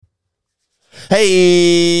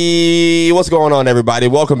Hey, what's going on, everybody?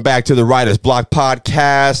 Welcome back to the Writer's Block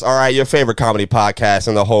Podcast. All right, your favorite comedy podcast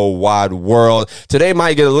in the whole wide world. Today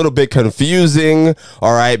might get a little bit confusing,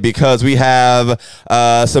 all right, because we have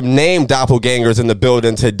some name doppelgangers in the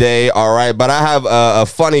building today, all right, but I have a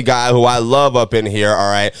funny guy who I love up in here, all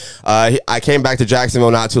right. I came back to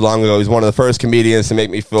Jacksonville not too long ago. He's one of the first comedians to make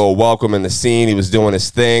me feel welcome in the scene. He was doing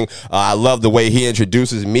his thing. I love the way he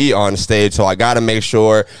introduces me on stage, so I got to make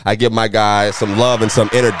sure I give my guy some love and some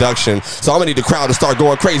introduction. So I'm gonna need the crowd to start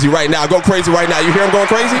going crazy right now. Go crazy right now. You hear him going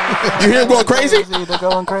crazy? You hear him going crazy? They're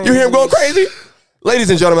going crazy. You hear him going crazy?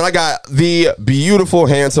 Ladies and gentlemen, I got the beautiful,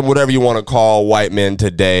 handsome, whatever you want to call white men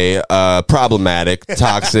today. Problematic,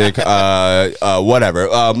 toxic,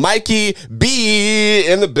 whatever. Mikey B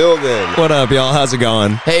in the building. What up, y'all? How's it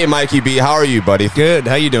going? Hey, Mikey B. How are you, buddy? Good.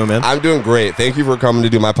 How you doing, man? I'm doing great. Thank you for coming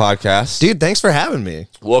to do my podcast. Dude, thanks for having me.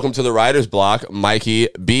 Welcome to the Writer's Block, Mikey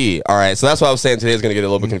B. All right, so that's why I was saying today is going to get a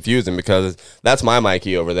little bit confusing because that's my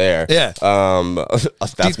Mikey over there. Yeah.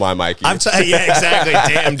 That's my Mikey. Yeah, exactly.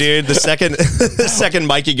 Damn, dude. The second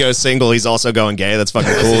Mikey goes single, he's also going gay. That's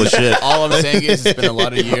fucking cool as shit. All I'm saying is it's been a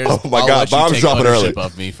lot of years. Oh my God, bombs dropping early.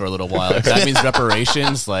 Of me for a little while. If that means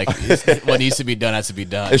reparations, like what needs to be done has to be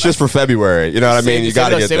done. It's just for February. You know what I mean? You got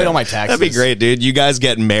to get save there. it on my taxes. That'd be great, dude. You guys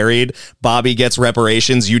get married. Bobby gets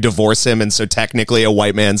reparations. You divorce him, and so technically a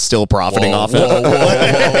white man's still profiting off it. Whoa.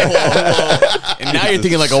 And now you're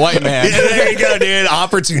thinking like a white man. Yeah, there you go, dude.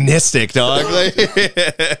 Opportunistic, dog.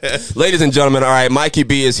 Ladies and gentlemen, all right, Mikey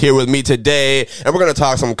B is here with me today, and we're going to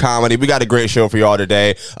talk some comedy. We got a great show for y'all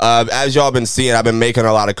today. As y'all been seeing, I've been making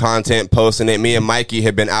a lot of content, posting it. Me and Mikey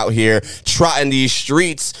have been out here trotting these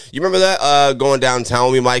streets. You remember that? Going downtown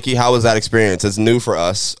with me, Mikey? How was that experience? It's new for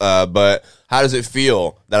us, but how does it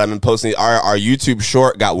feel that I've been posting? Our YouTube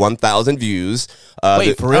short got 1,000 views.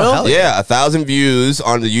 Wait, for real? Yeah, 1,000 views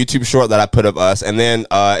on the YouTube short that I put of us, and then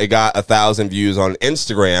it got 1,000 views on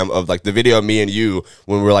Instagram of like the video of me and you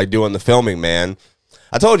when we were like doing the filming, man.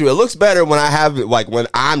 I told you, it looks better when I have, like, when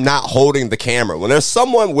I'm not holding the camera. When there's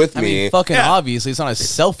someone with me. I mean, fucking obviously, it's not a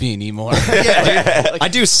selfie anymore. Yeah, I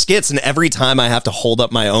do skits, and every time I have to hold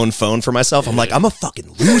up my own phone for myself, I'm like, I'm a fucking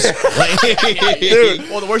loser. Dude,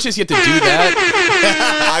 well, the worst is you have to do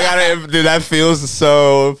that. Dude, that feels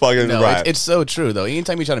so fucking right. It's so true, though.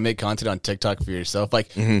 Anytime you try to make content on TikTok for yourself,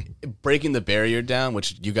 like, breaking the barrier down,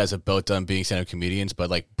 which you guys have both done being stand-up comedians, but,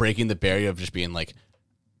 like, breaking the barrier of just being, like,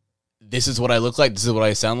 this is what I look like, this is what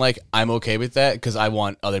I sound like, I'm okay with that because I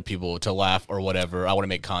want other people to laugh or whatever. I want to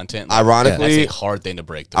make content. Like, ironically, that's a hard thing to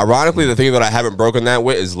break through. Ironically, the thing that I haven't broken that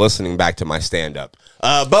with is listening back to my stand-up.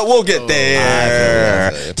 But we'll get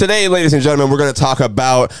there. Today, ladies and gentlemen, we're going to talk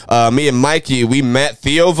about me and Mikey. We met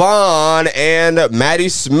Theo Von and Maddie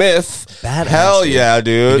Smith. Badass, Hell yeah,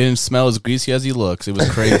 dude. He didn't smell as greasy as he looks. It was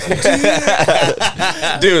crazy.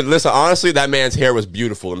 Dude, listen, honestly, that man's hair was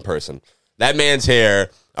beautiful in person. That man's hair...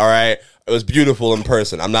 All right, it was beautiful in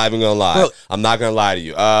person. I'm not even gonna lie. I'm not gonna lie to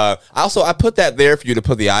you. Also, I put that there for you to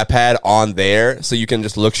put the iPad on there so you can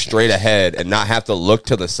just look straight ahead and not have to look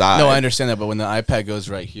to the side. No, I understand that, but when the iPad goes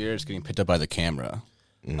right here, it's getting picked up by the camera.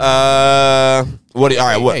 What? All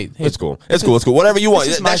right, what? Hey, it's cool. It's cool. It's cool. Whatever you want.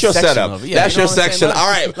 That's your setup. That's your section.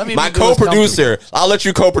 All right, my co-producer. I'll let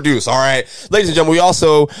you co-produce. All right, ladies and gentlemen. We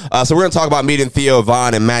also so we're gonna talk about meeting Theo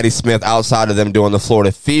Von and Maddie Smith outside of them doing the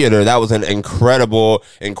Florida Theater. That was an incredible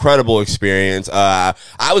experience. I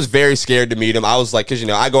was very scared to meet him. I was like, because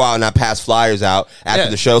I go out and I pass flyers out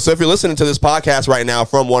after the show. So if you're listening to this podcast right now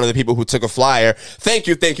from one of the people who took a flyer, thank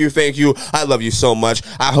you. I love you so much.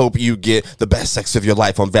 I hope you get the best sex of your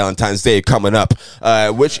life on Valentine's Day coming up,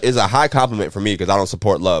 which is a high compliment for me because I don't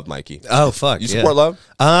support love, Mikey. Oh, fuck. You support love?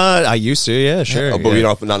 I used to, yeah, sure. Oh, but you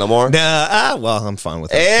don't, not no more? Nah, well, I'm fine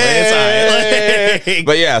with it. Hey. It's all right.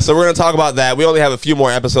 But yeah, so we're going to talk about that. We only have a few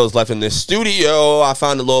more episodes left in this studio. I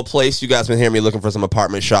found a little place. You guys been hearing me looking for some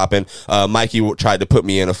apartment shopping. Mikey tried to put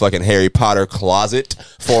me in a fucking Harry Potter closet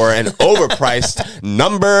for an overpriced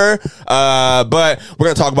number. But we're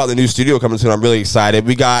going to talk about the new studio coming soon. I'm really excited.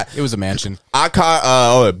 It was a mansion. I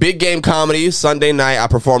caught Big Game Comedy Sunday night. I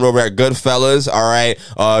performed over at Goodfellas. All right,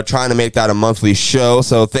 trying to make that a monthly show.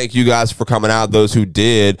 So thank you guys for coming out. Those who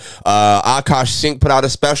did. Akash Singh put out a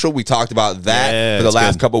special. We talked about that for the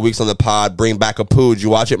last couple of weeks on the pod. Bring back a poo. Did you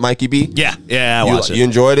watch it, Mikey B? Yeah, I watched it. You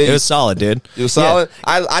enjoyed it? It was solid, dude. It was solid.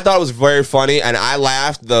 Yeah. I thought it was very funny, and I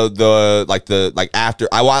laughed after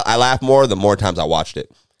I laughed more the more times I watched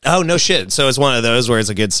it. Oh no shit! So it's one of those where it's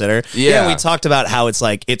a good sitter. Yeah, we talked about how it's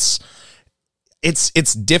like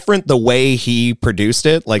it's different the way he produced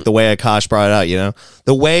it, like the way Akash brought it out, you know,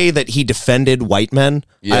 the way that he defended white men.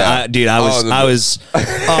 Yeah. Dude, I was, dude,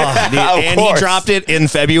 and course. he dropped it in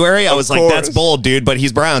February. I was like, course. that's bold, dude, but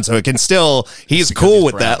he's brown, so it can still, he's cool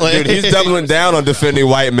with that. Like, Dude, he's doubling down on defending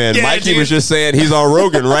white men. Yeah, Mikey dude. was just saying he's on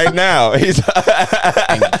Rogan right now. He's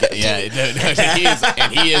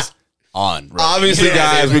He is on. Right? obviously,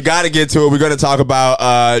 guys. We got to get to it. We're going to talk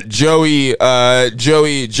about Joey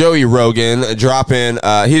Rogan dropping. He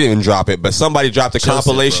didn't even drop it, but somebody dropped a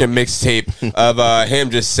compilation mixtape of him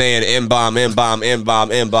just saying "M bomb, M bomb, M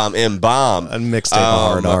bomb, M bomb, M bomb." a mixtape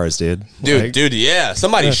of R&Rs, dude. Dude, yeah.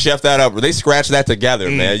 Somebody chefed that up. They scratched that together,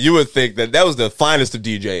 man. You would think that was the finest of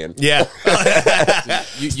DJing. Yeah.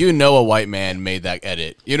 You know a white man made that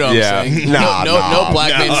edit. You know what Yeah. I'm saying? No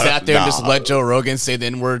black man sat there and just let Joe Rogan say the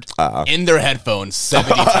N-word in their headphones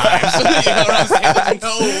 70 times. You know what I'm saying? There's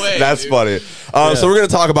no way. That's dude. funny. So we're going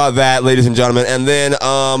to talk about that, ladies and gentlemen. And then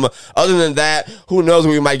other than that, who knows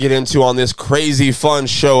what we might get into on this crazy fun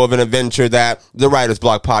show of an adventure that the Writer's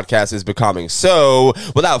Block podcast is becoming. So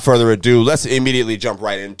without further ado, let's immediately jump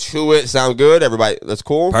right into it. Sound good? Everybody, that's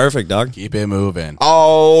cool? Perfect, dog. Keep it moving.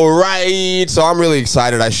 All right. So I'm really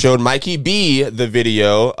excited. I showed Mikey B the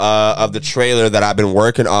video of the trailer that I've been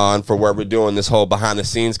working on for where we're doing this whole behind the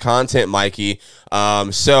scenes content, Mikey.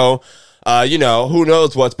 You know, who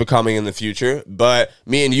knows what's becoming in the future, but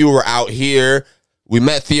me and you were out here. We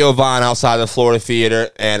met Theo Von outside the Florida Theater,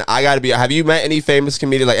 and I got to be. Have you met any famous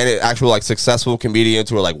comedians, like any actual like successful comedians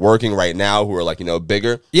who are like working right now, who are like people?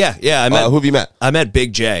 Yeah. I met. Who have you met? I met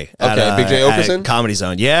Big J. Okay, Big J Okerson? at Comedy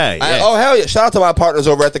Zone. Yeah. Oh hell yeah! Shout out to my partners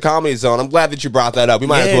over at the Comedy Zone. I'm glad that you brought that up. We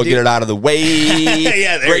might as well get it out of the way.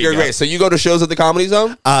 Yeah, there you go. Great. So you go to shows at the Comedy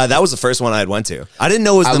Zone? That was the first one I had went to. I didn't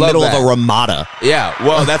know it was I the love middle that. of a Ramada. Yeah.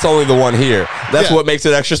 Well, that's only the one here. That's what makes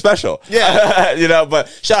it extra special. Yeah. You know. But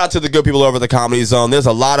shout out to the good people over at the Comedy Zone. There's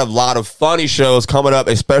a lot of funny shows coming up,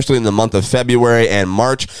 especially in the month of February and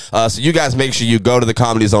March. So you guys make sure you go to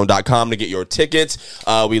thecomedyzone.com to get your tickets.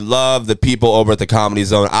 We love the people over at the Comedy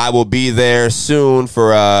Zone. I will be there soon for,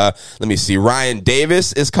 let me see, Ryan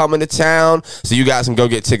Davis is coming to town. So you guys can go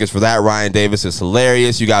get tickets for that. Ryan Davis is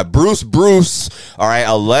hilarious. You got Bruce, all right,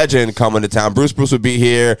 a legend coming to town. Bruce will be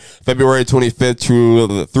here February 25th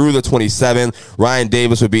through the 27th. Ryan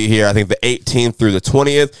Davis will be here, I think, the 18th through the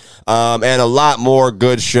 20th. And a lot more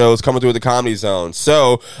good shows coming through the Comedy Zone.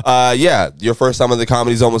 So, your first time in the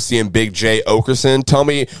Comedy Zone was seeing Big J Okerson. Tell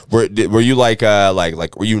me, were you like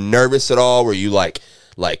were you nervous at all? Were you like,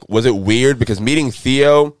 was it weird? Because meeting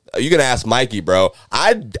Theo, you're gonna ask Mikey, bro.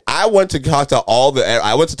 I went to talk to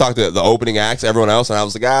the opening acts, everyone else, and I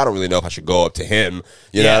was like, I don't really know if I should go up to him.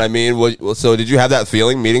 You know what I mean? So did you have that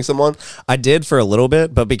feeling meeting someone? I did for a little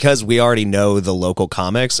bit, but because we already know the local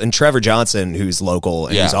comics and Trevor Johnson, who's local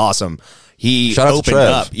and he's awesome. He Shout out to opened Trev.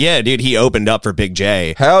 up. Yeah, dude, he opened up for Big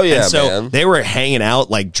J. Hell yeah, and so man. they were hanging out,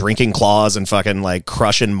 like drinking claws and fucking like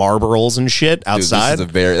crushing Marlboros and shit outside. Dude,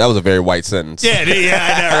 that was a very white sentence. Yeah, dude, yeah,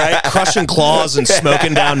 I know, right? Crushing claws and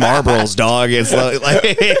smoking down Marlboros, dog. It's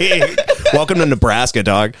like welcome to Nebraska,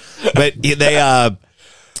 dog. But they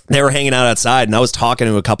were hanging out outside, and I was talking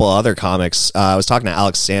to a couple of other comics. I was talking to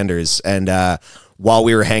Alex Sanders, and while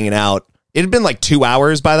we were hanging out, it had been like 2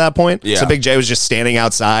 hours by that point. Yeah. So Big J was just standing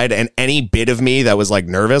outside, and any bit of me that was like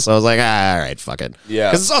nervous, I was like, all right, fuck it. Yeah.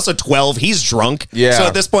 Because it's also 12. He's drunk. Yeah. So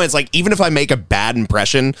at this point, it's like, even if I make a bad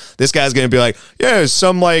impression, this guy's going to be like, yeah,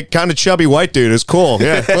 some like kind of chubby white dude is cool.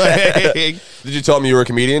 Yeah. Did you tell him you were a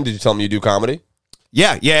comedian? Did you tell him you do comedy?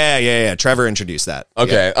 Yeah. Trevor introduced that.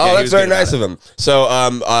 Okay. Yeah. Oh, Yeah, he that's was very good about nice it. of him. So,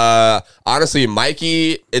 honestly,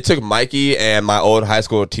 it took Mikey and my old high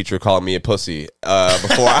school teacher calling me a pussy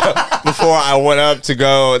before I went up to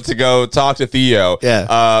go talk to Theo.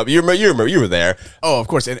 Yeah. You were there. Oh, of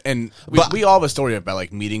course. And we all have a story about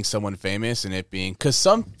like meeting someone famous and it being, because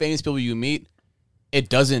some famous people you meet, it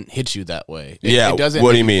doesn't hit you that way. It doesn't.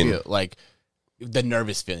 What do you make mean? feel like the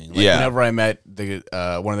nervous feeling. Like Yeah. whenever I met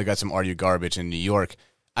one of the guys from Are You Garbage in New York,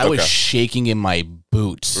 I was shaking in my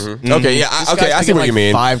boots. Mm-hmm. Okay, yeah, This okay, guy's I see taking, what you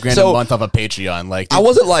mean. $5,000 So- a month off a Patreon. Like I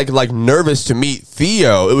wasn't like nervous to meet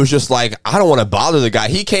Theo. It was just like I don't want to bother the guy.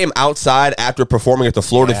 He came outside after performing at the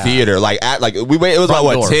Florida Theater. We wait. It was Front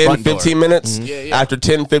like door, 10, front door. 15 minutes. Yeah. After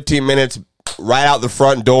 10, 15 minutes, right out the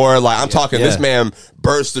front door. Like I'm talking, this man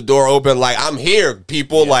burst the door open. Like I'm here,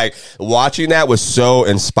 people. Like watching that was so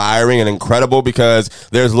inspiring and incredible because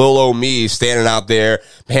there's little old me standing out there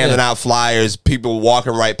handing out flyers. People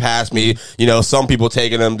walking right past me. You know, some people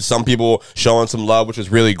taking them, some people showing some love, which was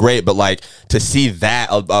really great. But like to see that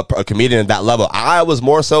a comedian at that level, I was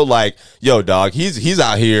more so like, yo, dog, he's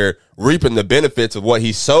out here reaping the benefits of what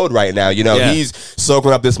he sowed right now. You know, he's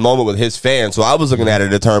soaking up this moment with his fans. So I was looking at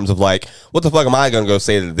it in terms of like, what the fuck am I going to go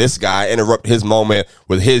say to this guy, interrupt his moment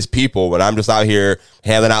with his people when I'm just out here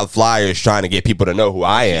handing out flyers trying to get people to know who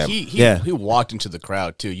I am. He walked into the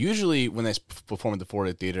crowd too. Usually when they perform at the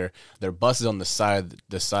Florida Theater, their bus is on the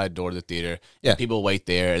side door of the theater. Yeah, people wait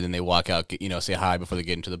there and then they walk out, say hi before they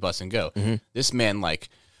get into the bus and go. Mm-hmm. This man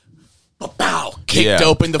kicked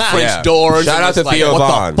open the French doors. Shout out to Theo Von.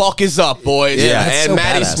 What the fuck is up, boys? Yeah, and so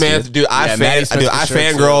Maddie Smith, dude. I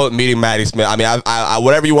fangirl meeting Maddie Smith. I mean, I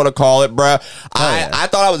whatever you want to call it, bro. I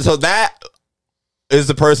thought I was, so that is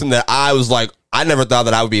the person that I was like, I never thought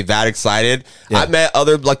that I would be that excited. I met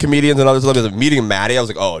other like comedians and other celebrities. Meeting Maddie, I was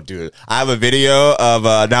like, oh, dude, I have a video of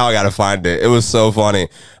now I gotta find it. It was so funny.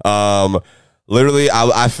 Literally,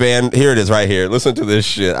 here it is right here. Listen to this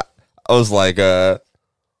shit. I was like, all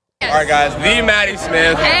right, guys, the Maddie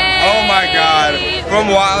Smith. Hey. Oh my God, from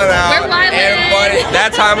Wildin' Out. We're wildin'. And Funny.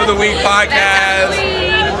 That Time of the Week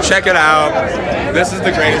podcast. Check it out. This is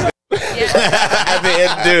the greatest. At the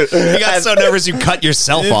end, dude, you got so nervous you cut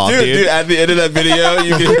yourself off, dude. At the end of that video,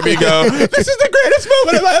 you can hear me go, "This is the greatest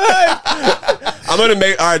moment of my life." I'm gonna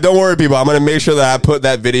make. All right, don't worry, people. I'm gonna make sure that I put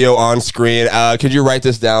that video on screen. Could you write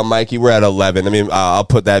this down, Mikey? We're at 11. I mean, I'll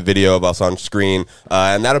put that video of us on screen,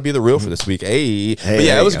 and that'll be the reel for this week. Hey, but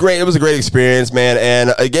yeah, it was great. It was a great experience, man.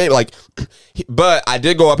 And again, like, but I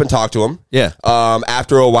did go up and talk to him. Yeah.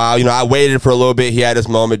 After a while, I waited for a little bit. He had his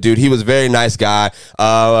moment, dude. He was a very nice guy.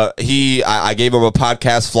 I gave him a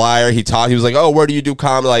podcast flyer. He talked. He was like, "Oh, where do you do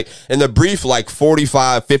comedy?" Like in the brief, like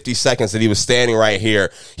 45, 50 seconds that he was standing right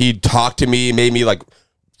here, he talked to me, made me like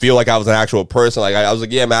feel like I was an actual person. Like I was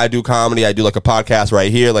like, "Yeah, man, I do comedy. I do like a podcast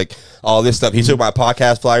right here, like all this stuff." He took my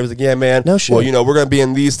podcast flyer. He was like, "Yeah, man. No shit. Well, we're gonna be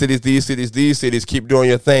in these cities, these cities, these cities. Keep doing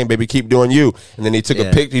your thing, baby. Keep doing you." And then he took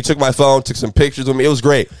a pic. He took my phone, took some pictures with me. It was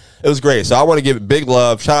great. It was great. So I want to give big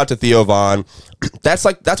love. Shout out to Theo Von. That's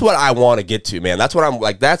what I want to get to, man. That's what I'm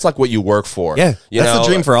like. That's like what you work for. Yeah, that's the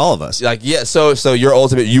dream for all of us. Like, yeah. So your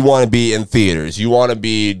ultimate, you want to be in theaters. You want to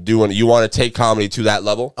be doing. You want to take comedy to that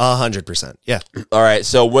level. 100%. Yeah. All right.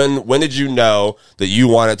 So when did you know that you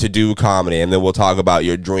wanted to do comedy? And then we'll talk about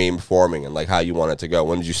your dream forming and like how you want it to go.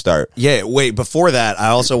 When did you start? Yeah. Wait. Before that, I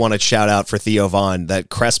also want to shout out for Theo Von, that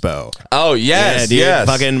Crespo. Oh yes, dude, yes.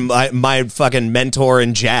 Fucking my fucking mentor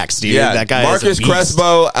in Jax, dude. Yeah, that guy. Marcus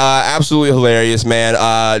Crespo, absolutely hilarious, man.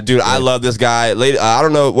 Dude, I love this guy. I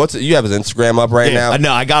don't know you have his Instagram up right now.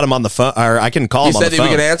 No, I got him on the phone, or I can call him on the phone. He said that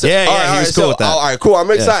we can answer. Yeah, he was cool with that. All right, cool. I'm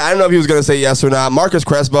excited. I don't know if he was gonna say yes or not. Marcus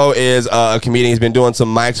Crespo is a comedian. He's been doing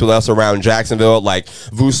some mics with us around Jacksonville, like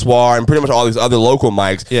Voussoir and pretty much all these other local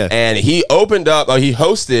mics. Yeah, and he he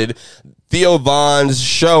hosted Theo Von's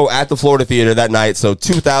show at the Florida Theater that night, so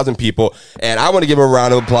 2,000 people. And I want to give him a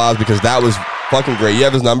round of applause because that was fucking great. You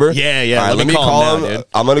have his number? Yeah. All right, let me call him. Now,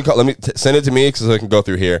 I'm gonna call. Let me send it to me so I can go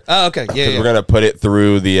through here. Oh, okay. Yeah. We're gonna put it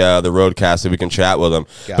through the roadcast so we can chat with him.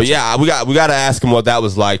 Gotcha. But yeah, we got to ask him what that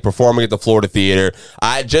was like performing at the Florida Theater.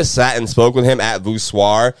 I just sat and spoke with him at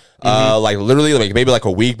Voussoir. Like literally, like maybe like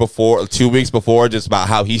a week before, 2 weeks before, just about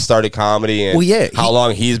how he started comedy and how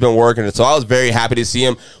long he's been working. And so I was very happy to see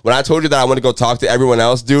him. When I told you that I want to go talk to everyone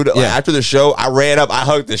else, dude, like, after the show, I ran up, I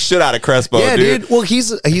hugged the shit out of Crespo. Yeah, dude. Well,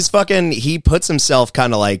 he's fucking. He puts himself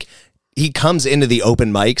kind of like. He comes into the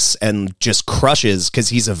open mics and just crushes because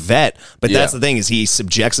he's a vet. But that's the thing, is he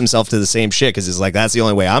subjects himself to the same shit because he's like, that's the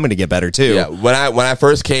only way I'm going to get better too. Yeah. When I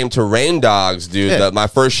first came to Rain Dogs, dude, my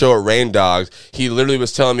first show at Rain Dogs, he literally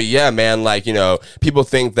was telling me, yeah, man, like, people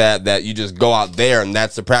think that you just go out there and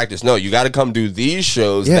that's the practice. No, you got to come do these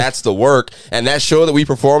shows. Yeah. That's the work. And that show that we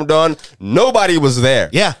performed on, nobody was there.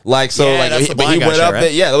 Yeah. Like, so but he went up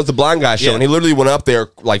there. Yeah, that was the Blind Guy show. And he literally went up there,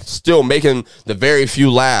 like, still making the very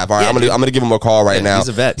few laugh. All right, I'm gonna give him a call right now. He's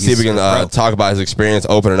a vet. See if we can talk about his experience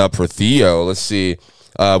opening up for Theo. Let's see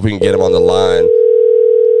if we can get him on the line.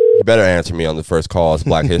 He better answer me on the first call. It's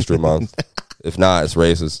Black History Month. If not, it's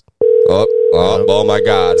racist. Oh my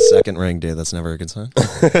God. Second ring, dude. That's never a good sign.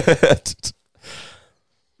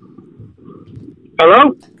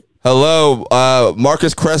 Hello,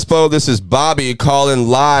 Marcus Crespo. This is Bobby calling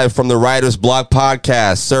live from the Writer's Block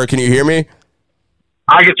podcast. Sir, can you hear me?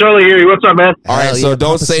 I can totally hear you. What's up, man? All right, so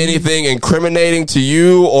don't say anything incriminating to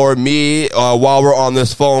you or me while we're on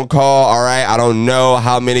this phone call. All right, I don't know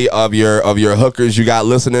how many of your hookers you got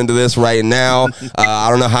listening to this right now. I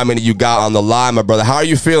don't know how many you got on the line, my brother. How are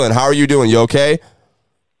you feeling? How are you doing? You okay?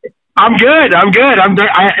 I'm good.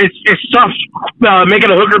 It's tough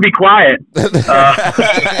making a hooker be quiet.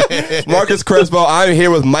 Marcus Crespo, I'm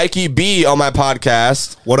here with Mikey B on my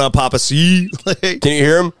podcast. What up, Papa C? Can you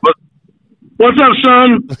hear him? What's up,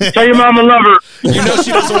 son? Tell your mom I love her. You know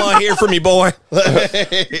she doesn't want to hear from you, boy.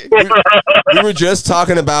 We were just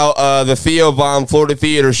talking about the Theo Von Florida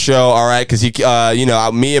Theater show, all right? Because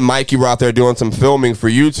me and Mikey were out there doing some filming for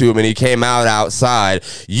YouTube, and he came out outside.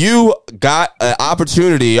 You got an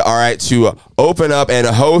opportunity, all right, to open up and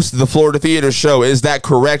host the Florida Theater show. Is that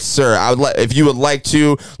correct, sir? If you would like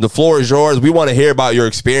to, the floor is yours. We want to hear about your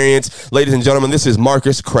experience, ladies and gentlemen. This is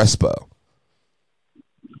Marcus Crespo.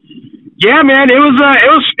 Yeah, man, it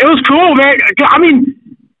was cool, man. I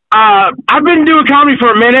mean, I've been doing comedy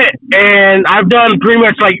for a minute, and I've done pretty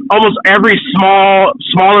much like almost every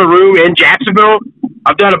smaller room in Jacksonville.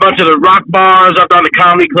 I've done a bunch of the rock bars. I've done the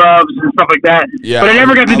comedy clubs and stuff like that. Yeah, but I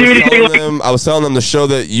never got to do anything. I was telling them the show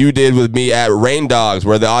that you did with me at Rain Dogs,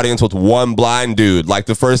 where the audience was one blind dude, like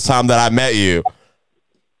the first time that I met you.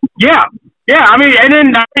 Yeah. I mean,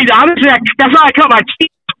 honestly, that's how I cut my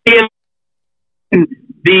teeth in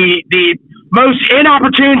the most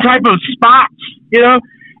inopportune type of spots, you know.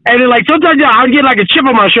 And then, like, sometimes I would get like a chip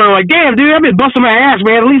on my shoulder, like, damn, dude, I've been busting my ass,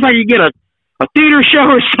 man. At least I could get a theater show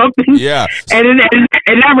or something. Yeah. And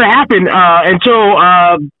it never happened until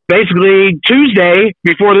basically Tuesday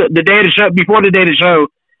before the day of the show. Before the day of the show,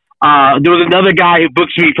 there was another guy who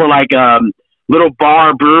books me for like little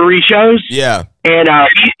bar brewery shows. Yeah. And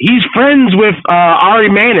he's friends with Ari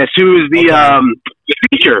Manis, who is the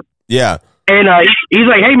feature. Yeah. And he's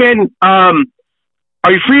like, hey, man,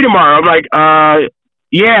 are you free tomorrow? I'm like,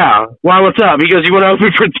 yeah. Why, what's up? He goes, you want to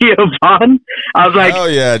open for Theo Von? I was like, oh,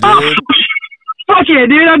 yeah, dude. Fuck yeah,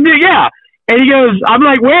 dude. Yeah. And he goes, I'm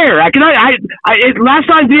like, where? Last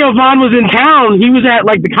time Theo Von was in town, he was at,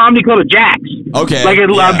 like, the Comedy Club of Jack's. Okay. Like a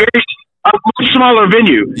very much smaller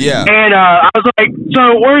venue. Yeah. And I was like,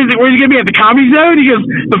 so where's he going to be, at the Comedy Zone? He goes,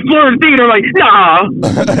 the Florida Theater. I'm like, nah.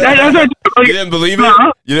 You didn't believe it?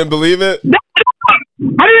 You didn't believe it? No.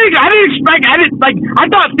 I didn't expect. I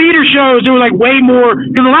thought theater shows there were like way more.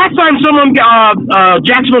 Because the last time someone,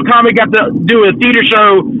 Jacksonville comic got to do a theater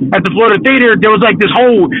show at the Florida Theater, there was like this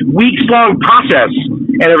whole weeks long process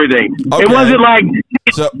and everything. Okay. It wasn't like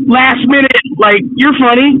last minute. Like, you're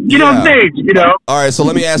funny, get on stage, you know. All right, so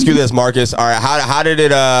let me ask you this, Marcus. All right, how did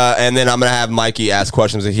it? And then I'm gonna have Mikey ask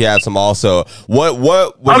questions if he has some also. What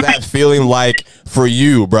was that feeling like for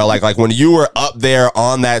you, bro? Like when you were up there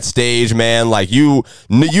on that stage, man. Like you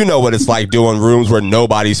know what it's like doing rooms where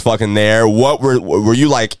nobody's fucking there. What were you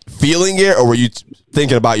like feeling it, or were you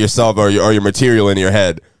thinking about yourself or your material in your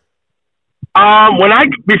head?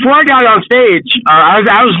 Before I got on stage,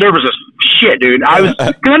 I was nervous as shit, dude. I've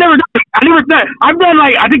done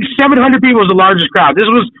like, I think 700 people was the largest crowd. This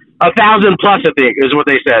was 1,000 plus, I think, is what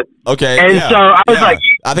they said. Okay. And so I was like,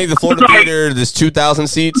 I think the Florida Theater is 2,000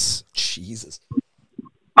 seats. Jesus.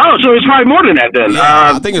 Oh, so it's probably more than that then.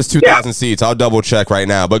 Yeah, I think it's 2,000 seats. I'll double check right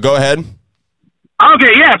now, but go ahead.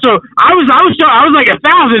 Okay, yeah. So I was like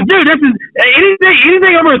 1,000, dude. This is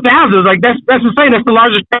anything over 1,000 is like that's insane. That's the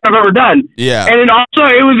largest crowd I've ever done. Yeah. And then also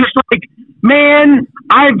it was just like, man,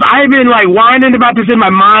 I've been like whining about this in my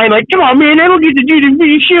mind. Like, come on, man, I don't get to do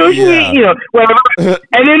the show, you know, whatever.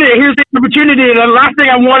 And then here's the opportunity, and the last thing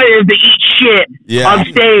I wanted is to eat shit on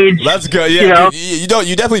stage. That's good. Yeah, you know?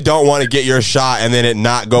 You definitely don't want to get your shot and then it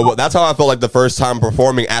not go. That's how I felt like the first time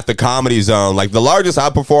performing at the Comedy Zone. Like the largest I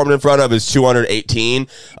performed in front of is 218.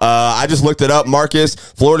 I just looked it up, Marcus.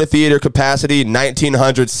 Florida Theater capacity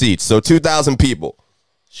 1,900 seats, so 2,000 people.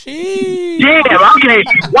 Jeez. Yeah, okay.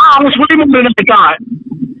 Wow, it's way more than I thought.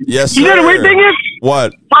 Yes, You sir. know the weird thing is?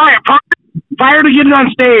 What? Prior to getting on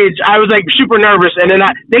stage, I was like super nervous, and then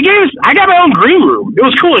I got my own green room. It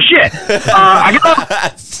was cool as shit.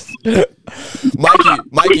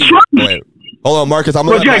 Mikey. Wait. Hold on, Marcus. I'm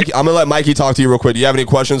gonna let Mikey talk to you real quick. Do you have any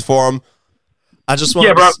questions for him? I just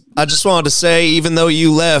wanted to say, even though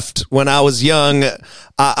you left when I was young,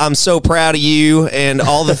 I'm so proud of you and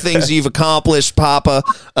all the things you've accomplished, Papa.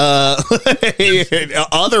 Other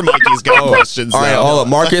Mikey's got questions. All right, hold on,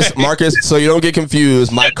 Marcus. So you don't get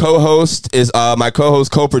confused. My co-host,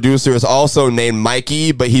 co-producer is also named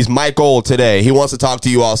Mikey, but he's Michael today. He wants to talk to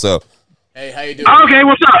you also. Hey, how you doing? Okay,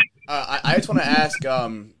 what's up? I just want to ask,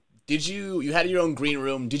 did you had your own green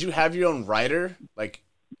room? Did you have your own writer? Like,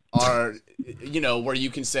 or, you know, where you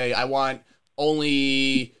can say, I want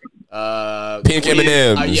only pink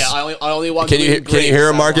M&Ms. Yeah, I only want. Can you hear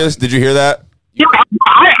him, Marcus? Did you hear that? Yeah,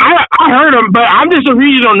 I heard him, but I'm just a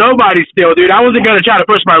regional nobody still, dude. I wasn't gonna try to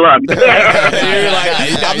push my luck.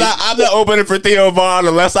 I'm not opening for Theo Von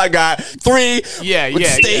unless I got 3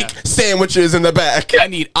 steak sandwiches in the back. I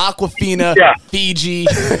need Aquafina, Fiji,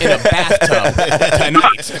 in a bathtub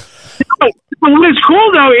tonight. What's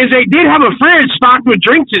cool though is they did have a fridge stocked with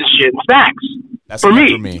drinks and shit, and snacks. That's for enough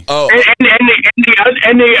me. for me. Oh,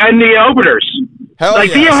 And the openers. hell Like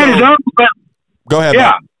yeah. Theo had So- his own, but Go ahead.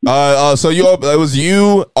 Yeah. Mike. So it was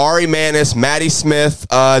you, Ari Manis, Maddie Smith.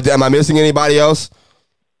 Am I missing anybody else?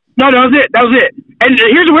 no, that was it. That was it. And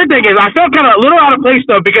here's the weird thing is I felt kind of a little out of place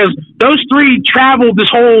though because those three traveled this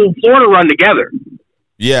whole Florida run together.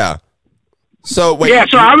 Yeah. So wait. Yeah,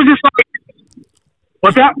 so I was just like,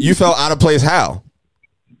 what's that? You felt out of place. How?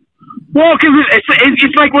 Well, because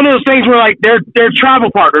it's like one of those things where like they're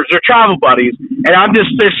travel partners, they're travel buddies, and I'm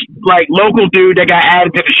just this like local dude that got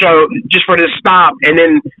added to the show just for this stop, and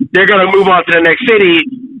then they're gonna move on to the next city.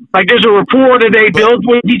 Like there's a rapport that they build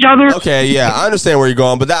with each other. Okay, yeah, I understand where you're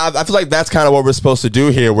going, but I feel like that's kind of what we're supposed to do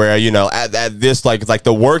here. Where at this like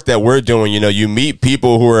the work that we're doing, you meet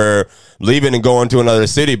people who are leaving and going to another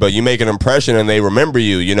city, but you make an impression and they remember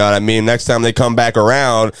you. You know what I mean? Next time they come back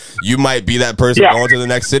around, you might be that person going to the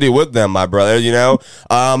next city with them, my brother.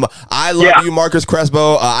 I love you, Marcus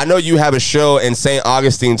Crespo. I know you have a show in St.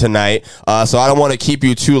 Augustine tonight, so I don't want to keep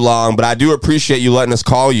you too long, but I do appreciate you letting us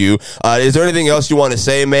call you. Is there anything else you want to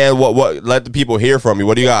say, man? What? Let the people hear from you.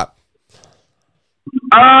 What do you got?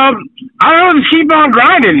 I don't know, just keep on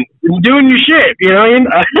grinding, doing your shit. You know what I mean?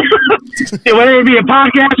 Whether it be a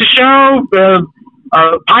podcast, a show,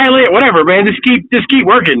 a pilot, whatever, man. Just keep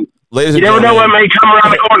working. Ladies You and never know what gentlemen, may come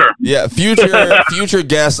around the corner. Yeah, future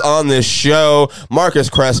guests on this show, Marcus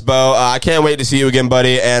Crespo. I can't wait to see you again,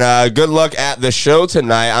 buddy, and good luck at the show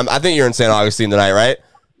tonight. I think you're in St. Augustine tonight, right?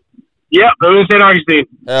 Yep, I'm in St. Augustine.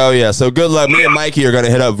 Oh yeah, so good luck. Me and Mikey are going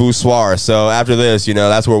to hit up Voussoir, so after this,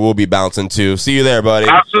 that's where we'll be bouncing to. See you there, buddy.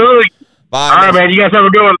 Absolutely. Bye. All right, man. You guys have a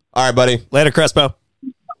good one. All right, buddy. Later, Crespo.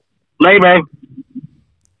 Late, man.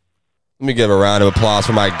 Let me give a round of applause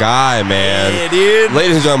for my guy, man. Yeah, dude.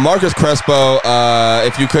 Ladies and gentlemen, Marcus Crespo,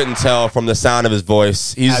 if you couldn't tell from the sound of his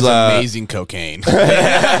voice, he's Has amazing cocaine.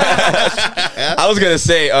 I was gonna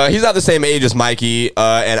say he's not the same age as Mikey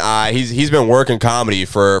and I. He's been working comedy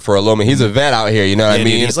for a little bit. He's a vet out here. You know what I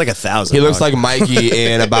mean? Dude, he's like 1,000. He looks like Mikey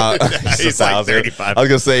in about. He's like 35. I was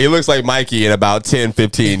gonna say he looks like Mikey in about 10,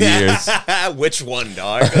 15 years. Which one,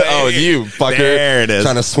 dog? Oh, you fucker! There it is.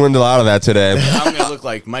 Trying to swindle out of that today. I'm gonna look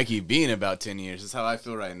like Mikey B in about 10 years. That's how I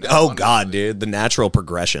feel right now. Oh honestly. God, dude, the natural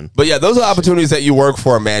progression. But yeah, those are opportunities that you work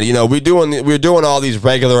for, man. We're doing all these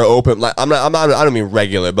regular open. Like I don't mean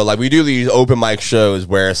regular, but like we do these open mic shows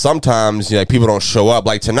where sometimes people don't show up.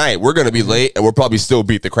 Like tonight, we're gonna be late and we'll probably still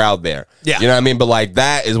beat the crowd there. Yeah, you know what I mean. But like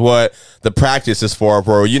that is what the practice is for.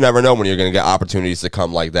 Bro, you never know when you're gonna get opportunities to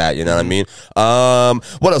come like that. You know what I mean?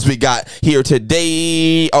 What else we got here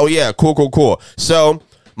today? Oh yeah, cool. So,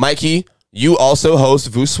 Mikey, you also host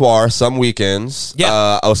Voussoir some weekends.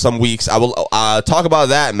 Some weeks. I will talk about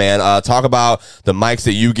that, man. Talk about the mics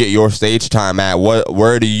that you get your stage time at.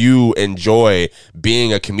 Where do you enjoy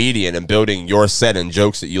being a comedian and building your set and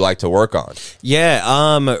jokes that you like to work on?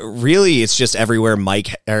 Yeah, really, it's just everywhere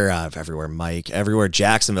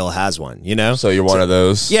Jacksonville has one, So you're one of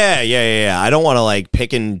those. Yeah. I don't want to like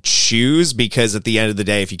pick and choose because at the end of the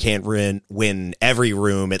day, if you can't win every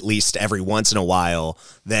room at least every once in a while,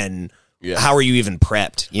 then how are you even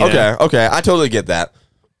prepped? Okay. I totally get that.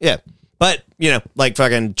 Yeah. But, like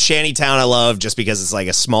fucking Shantytown I love just because it's like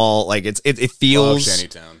a small, like it feels. Love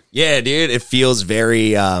Shantytown. Yeah, dude. It feels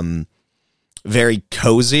very, very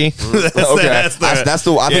cozy. That's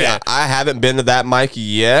the. I think I haven't been to that mic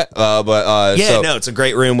yet, but it's a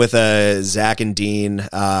great room with Zach and Dean,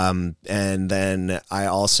 and then I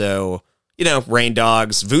also. Rain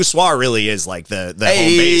Dogs. Voussoir really is like the home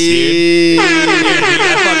base, dude.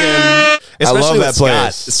 Especially I love that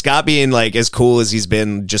place. Scott being like as cool as he's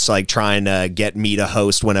been, just like trying to get me to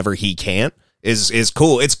host whenever he can't is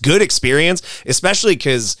cool. It's good experience, especially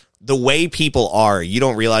because the way people are, you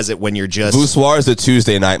don't realize it when you're just. Voussoir is a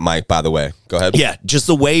Tuesday night mic, by the way. Go ahead. Yeah, just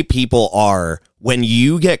the way people are. When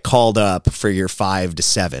you get called up for your 5 to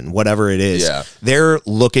 7, whatever it is, they're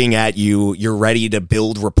looking at you. You're ready to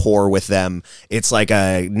build rapport with them. It's like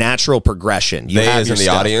a natural progression. You have in the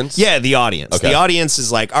audience? Yeah, the audience. Okay. The audience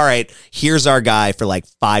is like, all right, here's our guy for like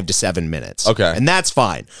 5 to 7 minutes. Okay. And that's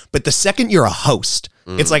fine. But the second you're a host,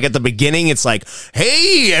 it's like at the beginning, it's like,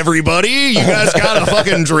 hey, everybody, you guys got a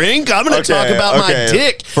fucking drink? I'm going to talk about my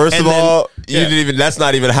dick. First of all, you didn't even. That's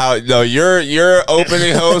not even how. No, your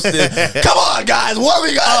opening host. Come on, guys. What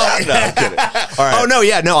we got? No, I'm kidding. All right. Oh no,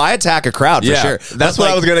 yeah, no. I attack a crowd for sure. That's what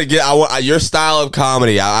I was gonna get. Your style of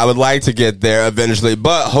comedy. I would like to get there eventually,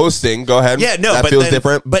 but hosting. Go ahead. Yeah, no, that but feels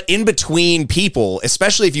different. But in between people,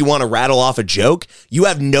 especially if you want to rattle off a joke, you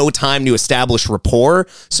have no time to establish rapport.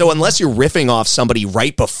 So unless you're riffing off somebody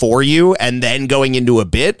right before you and then going into a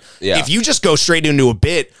bit, if you just go straight into a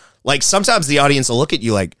bit, like sometimes the audience will look at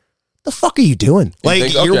you like, the fuck are you doing? Like,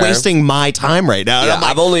 think, you're okay. wasting my time right now. And Yeah, I'm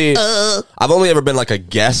like, I've only ever been like a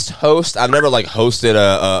guest host. I've never like hosted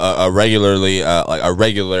a regularly like a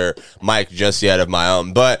regular mic just yet of my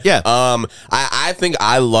own. But Yeah. I think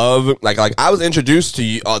I love like I was introduced to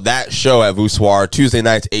you, that show at Voussoir Tuesday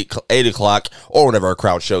nights 8 o'clock or whenever a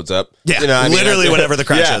crowd shows up. yeah, You know what I mean? literally whenever the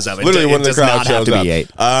crowd shows up. Literally when the does crowd not have shows to up. be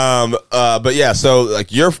 8. But yeah, so like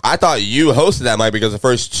I thought you hosted that mic because the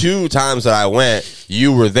first 2 times that I went,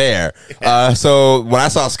 you were there. So when I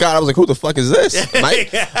saw Scott, I was like, "Who the fuck is this, Mike?"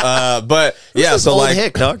 But yeah, so old like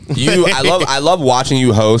hick, dog? I love watching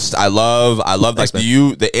you host. I love like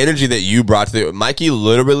the energy that you brought to the Mikey.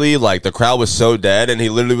 Literally, like the crowd was so dead, and he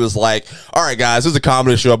literally was like, "All right, guys, this is a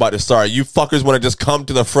comedy show about to start. You fuckers want to just come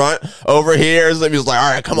to the front over here?" So he was like,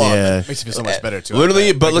 "All right, come on." Yeah. Makes you feel so much better too.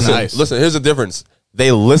 Literally, but Like, listen, nice. here's the difference.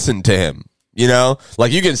 They listened to him. You know,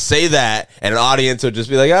 like you can say that and an audience would just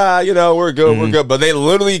be like, we're good, we're good. But they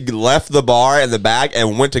literally left the bar in the back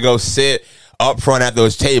and went to go sit up front at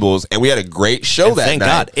those tables. And we had a great show And that thank night.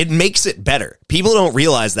 God. It makes it better. People don't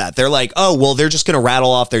realize that. They're like, oh, well, they're just going to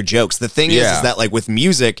rattle off their jokes. The thing is that like with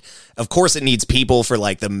music, of course it needs people for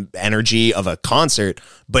like the energy of a concert,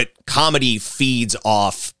 but comedy feeds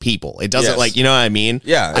off people. It doesn't Yes. like, you know what I mean?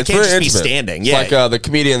 Yeah, I it's can't very just be intimate. standing. It's Yeah. like the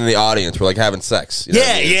comedian and the audience were like having sex. You know what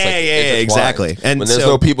I mean? It's like intertwined. exactly. And when there's so-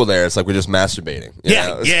 no people there, it's like we're just masturbating. you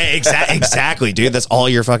know? Exactly, dude. That's all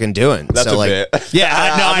you're fucking doing. That's so a like, bit. yeah,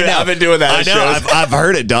 I know. I've been doing that I at know. shows. I've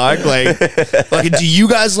heard it, dog. Like, do you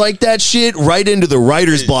guys like that shit? Right into the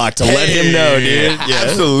writer's block to let him know, dude. Yeah.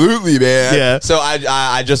 Absolutely, man. Yeah. So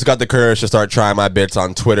I just got the courage to start trying my bits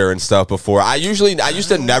on Twitter and stuff before. I used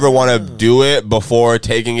to never want to do it before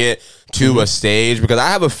taking it to a stage because I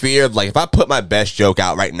have a fear of like if I put my best joke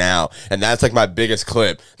out right now and that's like my biggest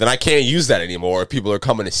clip, then I can't use that anymore if people are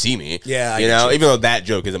coming to see me. Yeah, I you get know, you. even though that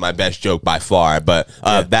joke isn't my best joke by far, but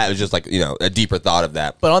that was just like, a deeper thought of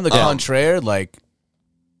that. But on the contraire, like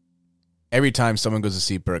every time someone goes to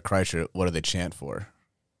see Bert Kreischer, what do they chant for?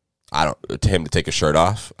 To him to take his shirt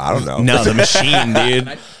off. I don't know. No, the machine,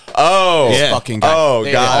 dude. Oh, This fucking guy. Oh,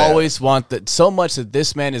 they got it. always want that so much that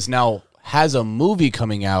this man has a movie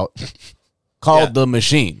coming out called The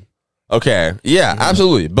Machine. Okay. Yeah,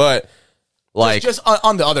 absolutely. But like Just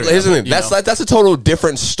on the other here's the level, thing, that's a total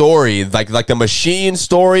different story. Like the machine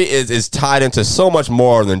story is tied into so much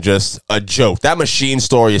more than just a joke. That machine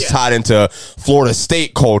story is tied into Florida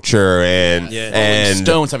State culture and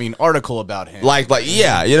Stones having an article about him. like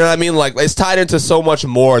yeah, you know what I mean? Like it's tied into so much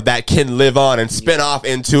more that can live on and spin off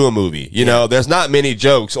into a movie. You know, there's not many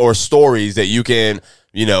jokes or stories that you can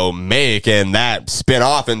make and that spin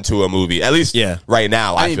off into a movie. At least right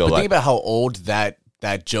now, I feel but like. think about how old that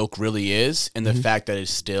joke really is, and the fact that it's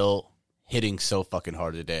still hitting so fucking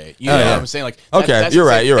hard today. You know what I'm saying? Like, that's you're the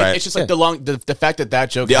right. thing. You're right. It's just like the fact that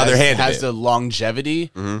joke The other hand of has it. the longevity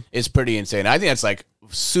is pretty insane. I think that's like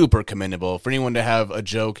super commendable for anyone to have a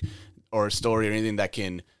joke or a story or anything that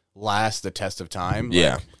can last the test of time.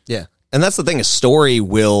 Yeah. Like, Yeah. And that's the thing, a story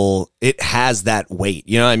it has that weight.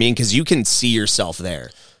 You know what I mean? Because you can see yourself there.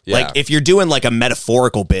 Yeah. Like if you're doing like a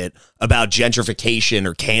metaphorical bit about gentrification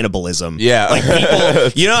or cannibalism, Yeah. like people,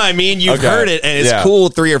 you know what I mean? You've Okay. heard it and it's Yeah. cool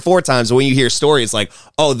 3 or 4 times. But when you hear stories, it's like,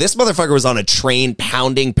 oh, this motherfucker was on a train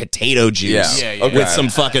pounding potato juice Yeah. Yeah, Okay. with some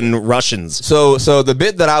fucking Russians. So the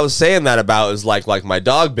bit that I was saying that about is like my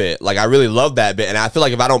dog bit. Like I really love that bit, and I feel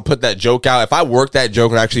like if I don't put that joke out, if I work that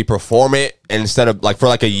joke and actually perform it instead of like for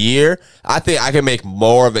like a year, I think I can make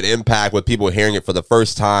more of an impact with people hearing it for the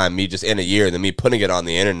first time, me just in a year, than me putting it on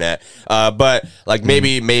the internet. But like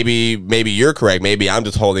maybe you're correct. Maybe I'm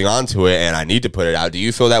just holding on to it and I need to put it out. Do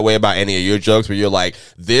you feel that way about any of your jokes where you're like,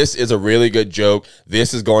 this is a really good joke,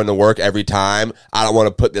 this is going to work every time, I don't want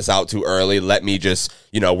to put this out too early, let me just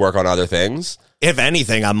work on other things? If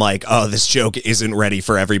anything, I'm like, oh, this joke isn't ready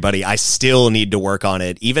for everybody. I still need to work on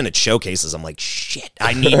it. Even at showcases, I'm like, shit,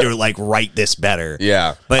 I need to like write this better.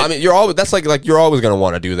 Yeah, But- I mean, you're always you're always gonna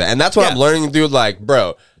want to do that, and that's what I'm learning, dude. Like,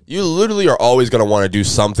 bro, you literally are always gonna want to do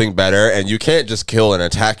something better, and you can't just kill and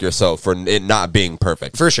attack yourself for it not being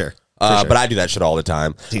perfect. For sure. But I do that shit all the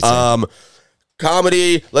time. Decent.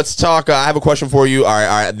 Comedy. Let's talk. I have a question for you. All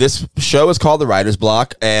right. This show is called The Writer's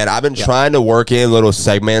Block, and I've been trying to work in little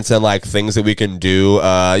segments and like things that we can do.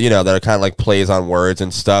 That are kind of like plays on words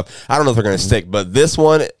and stuff. I don't know if they're gonna stick, but this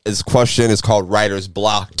question is called Writer's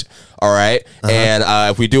Blocked. All right. And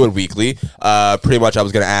if we do it weekly, pretty much I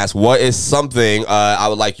was going to ask, what is something I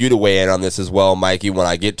would like you to weigh in on this as well, Mikey, when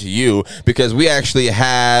I get to you, because we actually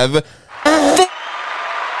have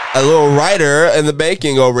a little writer in the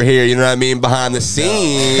baking over here, you know what I mean, behind the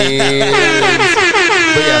scenes.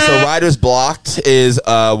 But yeah, so writer's blocked is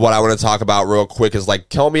what I want to talk about real quick. Is like,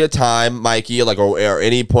 tell me a time, Mikey, like, or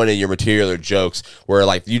any point in your material or jokes where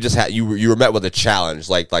like you just had you were met with a challenge,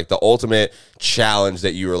 like the ultimate challenge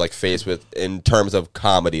that you were like faced with in terms of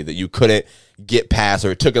comedy that you couldn't get past,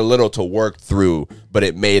 or it took a little to work through, but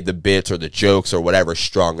it made the bits or the jokes or whatever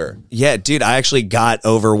stronger. Yeah, dude, I actually got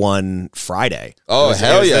over one Friday. Oh,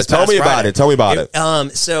 hell yeah. Tell me about it. Tell me about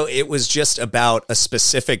it. So it was just about a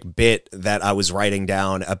specific bit that I was writing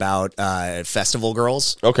down about festival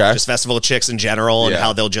girls. Okay. Just festival chicks in general, and Yeah.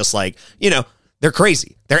 how they'll just like, they're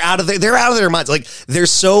crazy. They're out of their minds. Like, they're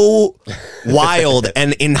so wild.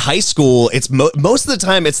 And in high school, it's most of the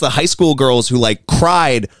time it's the high school girls who like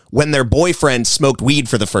cried when their boyfriend smoked weed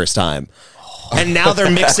for the first time. And now they're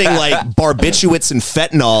mixing like barbiturates and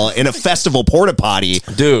fentanyl in a festival porta potty.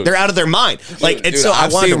 Dude. They're out of their mind. Like, and Dude, so I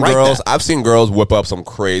wanted to write that. I've seen girls whip up some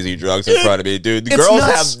crazy drugs in front of me, dude. It's Girls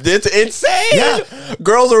nuts. it's insane. Yeah.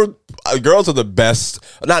 Girls are the best,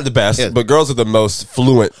 not the best, but girls are the most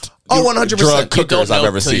fluent. Oh, 100%. Drug You cookers don't know I've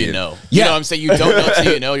ever till seen. you know. Yeah. You know what I'm saying? You don't know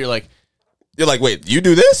till you know. You're like, Wait, you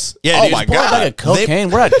do this? Yeah, Oh dude, my pour a god. bag of cocaine.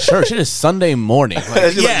 We're at church. It is Sunday morning.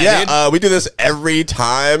 Like, Yeah, we do this every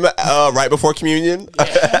time right before communion.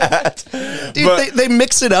 Dude, they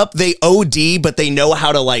mix it up. They OD, but they know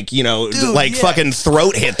how to fucking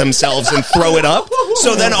throat hit themselves and throw it up.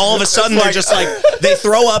 So then all of a sudden they're just like, they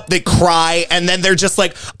throw up, they cry, and then they're just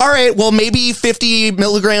like, all right, well, maybe 50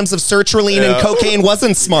 milligrams of sertraline and cocaine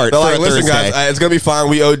wasn't smart. They're For like, a listen, Thursday. guys, it's gonna be fine.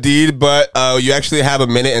 We OD'd, but you actually have a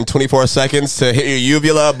minute and 24 seconds to hit your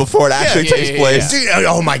uvula before it actually takes place. Dude,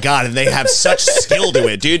 oh my god, and they have such skill to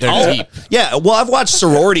it, dude. They're deep. Yeah, well, I've watched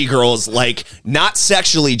sorority girls like not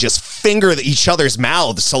sexually just finger each other's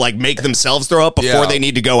mouths to like make themselves throw up before Yeah. they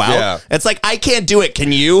need to go out. Yeah. It's like, I can't do it.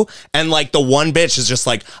 Can you? And like the one bitch is just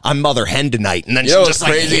like, I'm mother hen tonight, and then You know she what's just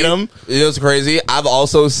like hit him. You know what's crazy? I've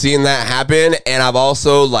also seen that happen, and I've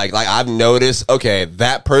also like I've noticed. Okay,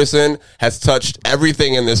 that person has touched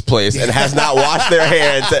everything in this place and has not washed their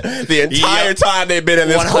hands the entire time they've been in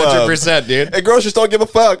this club. 100%, dude. And girls just don't give a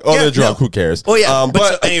fuck. Oh, Yeah, they're drunk. no. Who cares? Well, yeah,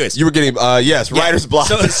 but so anyways. you were getting writer's block.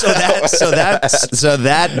 So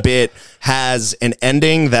that bit has an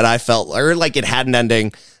ending that I felt, or like it had an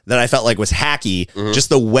ending that I felt like was hacky. Mm-hmm. Just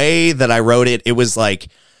the way that I wrote it, it was like,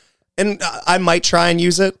 and I might try and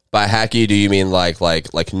use it. By hacky, do you mean like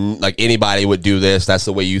anybody would do this? That's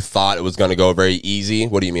the way you thought it was going to go, very easy.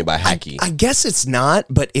 What do you mean by hacky? I guess it's not,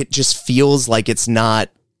 but it just feels like it's not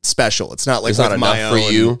special. It's not like It's not with my enough for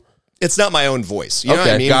own- you. It's not my own voice. You know what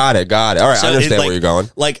I mean? Got it. All right, So I understand like, where you're going.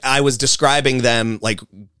 Like, I was describing them, like,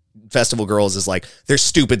 festival girls is like, they're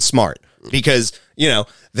stupid smart because,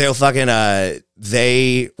 they'll fucking, I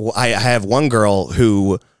have one girl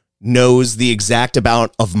who knows the exact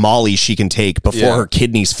amount of Molly she can take before Yeah. her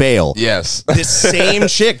kidneys fail. Yes. This same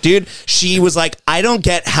chick, dude, she was like, I don't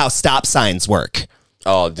get how stop signs work.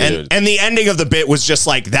 Oh, dude. And the ending of the bit was just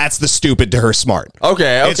like, that's the stupid to her smart.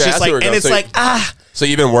 Okay. It's just like, and it's like, So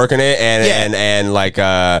you've been working it, and like,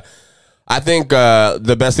 I think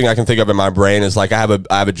the best thing I can think of in my brain is like I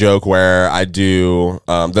have a joke where I do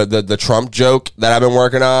the Trump joke that I've been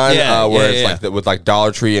working on, where it's like with like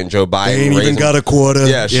Dollar Tree and Joe Biden. Ain't even got a quarter.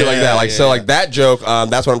 Yeah, shit like that. Like like that joke.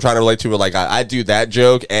 That's what I'm trying to relate to. With like I do that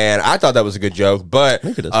joke, and I thought that was a good joke, but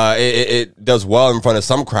it does well in front of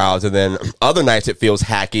some crowds, and then other nights it feels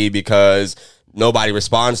hacky because nobody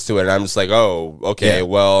responds to it, and I'm just like, oh, okay,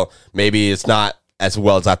 well maybe it's not as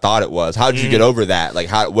well as I thought it was. How did you get over that? Like,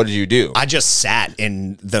 what did you do? I just sat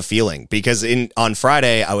in the feeling because on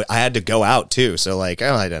Friday I had to go out too. So like,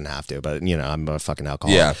 I didn't have to, but I'm a fucking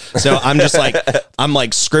alcoholic. Yeah. So I'm just like, I'm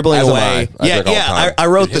like scribbling As am I I drink all the time. I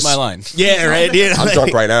wrote hit this. my line. Yeah, right. Dude. I'm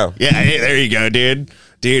drunk right now. Yeah, hey, there you go, dude.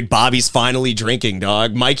 Dude, Bobby's finally drinking,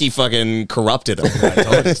 dog. Mikey fucking corrupted him. I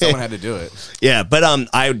told you, someone had to do it. Yeah, but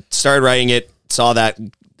I started writing it, saw that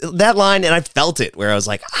line, and I felt it where I was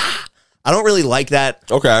like, I don't really like that.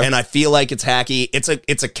 Okay. And I feel like it's hacky. It's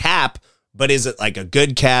a cap, but is it like a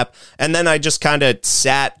good cap? And then I just kind of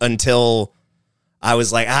sat until I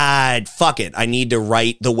was like, fuck it. I need to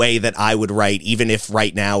write the way that I would write, even if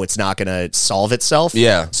right now it's not going to solve itself.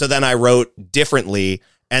 Yeah. So then I wrote differently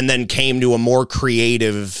and then came to a more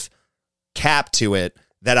creative cap to it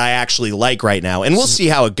that I actually like right now. And we'll see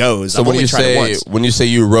how it goes. So when you say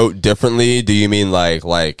you wrote differently, do you mean like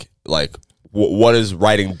what is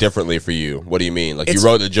writing differently for you? What do you mean? Like you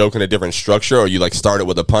wrote the joke in a different structure, or you like started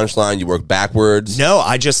with a punchline, you work backwards? No,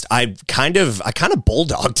 I kind of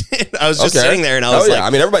bulldogged it. I was just sitting there and I was like, I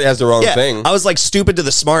mean, everybody has their own thing. I was like stupid to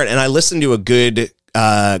the smart, and I listened to a good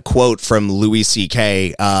quote from Louis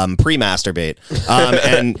C.K. Pre-masturbate,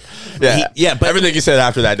 and but everything you said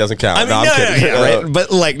after that doesn't count. I mean, I'm kidding. Right?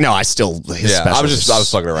 But like, no, I still I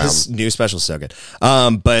was fucking around. His new special's so good.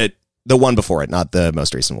 But the one before it, not the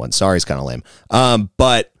most recent one. Sorry, it's kind of lame.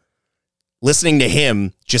 But listening to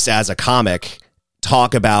him just as a comic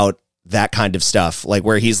talk about that kind of stuff, like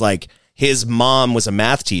where he's like, his mom was a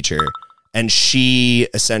math teacher, and she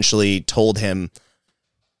essentially told him,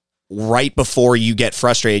 right before you get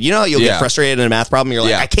frustrated, you'll get frustrated in a math problem. You're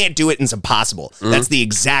like, I can't do it. And it's impossible. That's the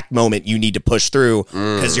exact moment you need to push through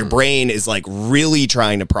because your brain is like really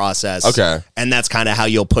trying to process. Okay. And that's kind of how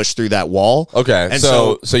you'll push through that wall. Okay. And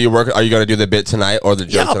so you work, are you going to do the bit tonight or the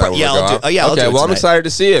joke tonight? I'll do it well, I'm excited to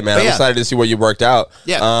see it, man. I'm excited to see what you worked out.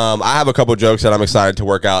 Yeah. I have a couple jokes that I'm excited to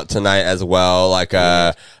work out tonight as well. Like,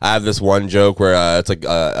 I have this one joke where it's like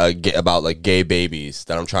about like gay babies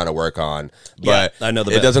that I'm trying to work on. But I know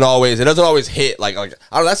it doesn't always hit like I don't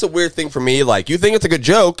know, that's a weird thing for me. Like, you think it's a good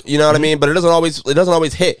joke, you know what I mean, but it doesn't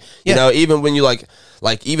always hit. You know, even when you like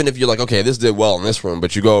even if you're like, okay, this did well in this room,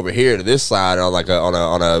 but you go over here to this side on like on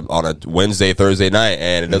a Wednesday, Thursday night,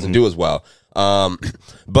 and it doesn't do as well.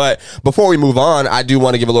 But before we move on, I do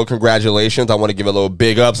want to give a little congratulations. I want to give a little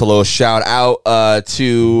big ups, a little shout out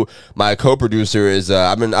to my co-producer.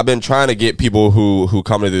 I've been trying to get people who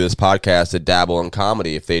come to do this podcast to dabble in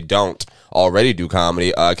comedy if they don't already do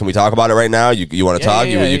comedy. Can we talk about it right now? You want to talk?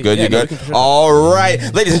 You good? You good? All right,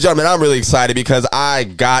 ladies and gentlemen, I'm really excited because I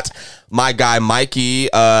got my guy Mikey,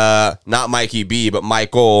 not Mikey B, but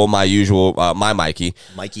Michael, my usual, my Mikey.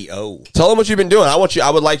 Mikey O. Tell him what you've been doing. I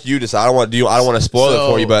would like you to. I don't want to spoil it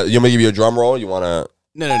for you, but you want me to give you a drum roll? You want to?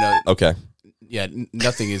 No. Okay. Yeah,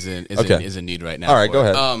 nothing is in need right now. All right, go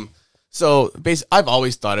ahead. So basically, I've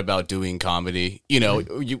always thought about doing comedy. You know,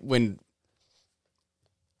 when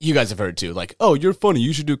you guys have heard too, like, oh, you're funny,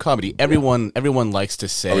 you should do comedy. Everyone likes to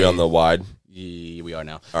say. Are we on the wide? Yeah, we are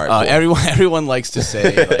now. All right. Cool. Everyone likes to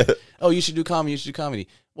say, like, oh, you should do comedy. You should do comedy.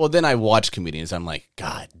 Well, then I watch comedians. I'm like,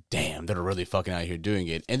 God damn, they're really fucking out here doing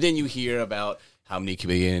it. And then you hear about how many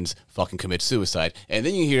comedians fucking commit suicide. And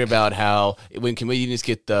then you hear about how when comedians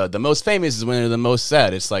get the most famous is when they're the most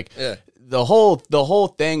sad. It's like the whole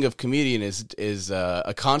thing of comedian is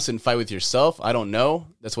a constant fight with yourself. I don't know.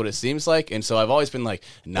 That's what it seems like. And so I've always been like,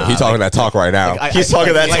 nah. He's talking that talk right now. He's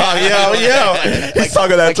talking that talk. Yo. He's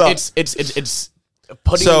talking that talk. It's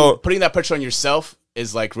putting that pressure on yourself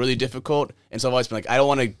is like really difficult. And so I've always been like, I don't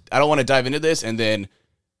want to dive into this and then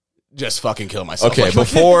just fucking kill myself. Okay,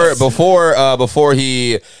 before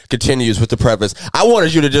he continues with the preface, I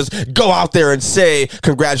wanted you to just go out there and say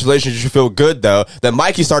congratulations. You should feel good though that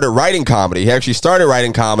Mikey started writing comedy. He actually started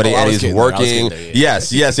writing comedy and he's working.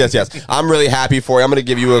 Yes. I'm really happy for you. I'm going to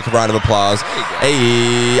give you a round of applause.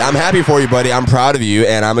 Hey, I'm happy for you, buddy. I'm proud of you,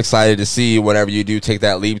 and I'm excited to see whenever you do take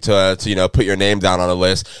that leap to put your name down on a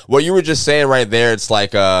list. What you were just saying right there, it's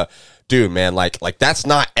like dude, man, like that's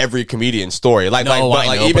not every comedian story. Hold on.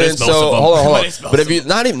 But if you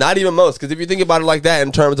not even most, because if you think about it like that,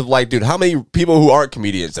 in terms of like, dude, how many people who aren't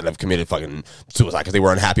comedians that have committed fucking suicide because they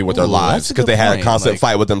weren't happy with their lives because they had a constant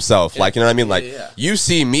fight with themselves, like, you know what I mean? Like, you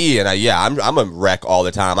see me, and I'm a wreck all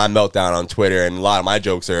the time. I melt down on Twitter, and a lot of my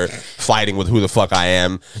jokes are fighting with who the fuck I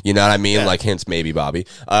am. You know what I mean? Yeah. Like, hence maybe Bobby.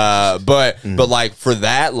 But like for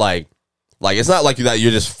that, like it's not like that you're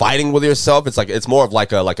just fighting with yourself. It's like it's more of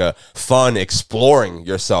like a fun exploring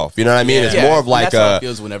yourself. You know what I mean? It's more of like that's how it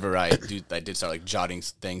feels whenever I did start like jotting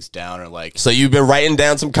things down or like. So you've been writing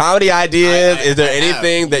down some comedy ideas. Is there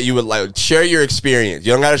anything that you would like share your experience?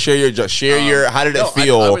 You don't got to share your how did it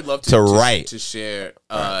feel I would love to write to share.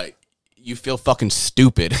 You feel fucking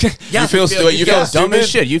stupid. You feel stupid. You feel dumb as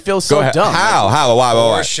shit. You feel so dumb. How?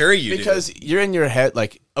 Why? Sure you because do. You're in your head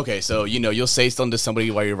like. Okay, so, you'll say something to somebody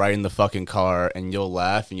while you're riding the fucking car, and you'll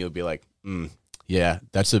laugh, and you'll be like, yeah,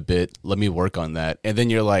 that's a bit. Let me work on that. And then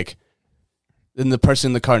you're like, then the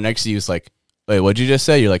person in the car next to you is like, wait, what'd you just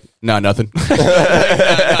say? You're like, no, nothing.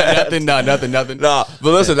 Nothing. No,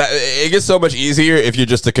 but listen, it gets so much easier if you're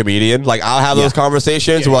just a comedian. Like, I'll have those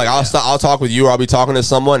conversations where, like, I'll talk with you, or I'll be talking to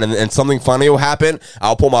someone, and something funny will happen.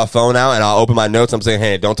 I'll pull my phone out, and I'll open my notes. I'm saying,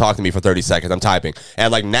 hey, don't talk to me for 30 seconds. I'm typing.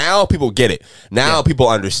 And, like, now people get it. Now people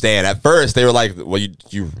understand. At first, they were like, well,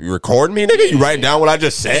 you recording me, nigga? You writing down what I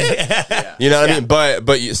just said? You know what I mean?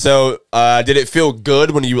 But so, did it feel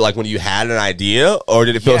good when you had an idea, or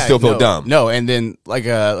did it still feel dumb? No, and then like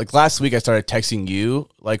last week I started texting you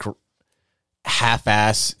like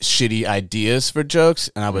half-ass shitty ideas for jokes,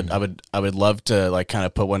 and I would love to like kind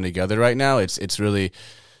of put one together right now. It's really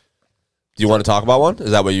Do you want to talk about one?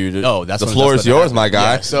 Is that what you do? Oh, that's the what- floor that's is what yours, happened. my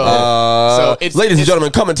guy. Yeah, so it's- ladies and it's-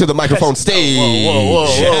 gentlemen, coming to the microphone stage. Whoa.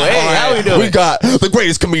 Hey, how we doing? We got the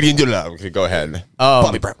greatest comedian. Okay, go ahead.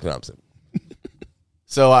 Bobby Brown. No, I'm saying.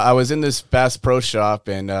 So I was in this Bass Pro Shop,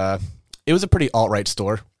 and it was a pretty alt-right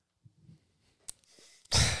store.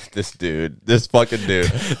 This fucking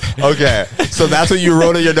dude. Okay, so that's what you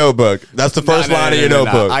wrote in your notebook. That's the first line of your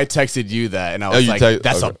notebook. I texted you that, and I was you like,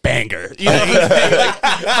 "That's a banger." You know what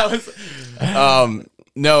I'm saying? Like,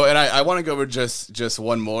 no, and I want to go over just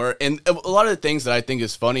one more. And a lot of the things that I think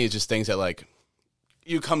is funny is just things that like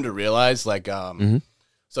you come to realize, like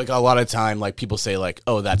it's like a lot of time, like people say, like,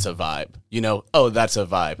 "Oh, that's a vibe," you know? "Oh, that's a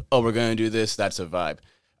vibe." "Oh, we're gonna do this." That's a vibe.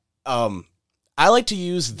 I like to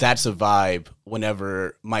use "that's a vibe"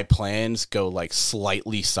 whenever my plans go like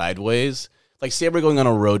slightly sideways. Like, say we're going on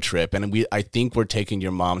a road trip, and I think we're taking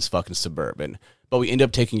your mom's fucking Suburban, but we end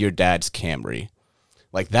up taking your dad's Camry.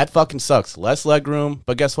 Like, that fucking sucks. Less legroom,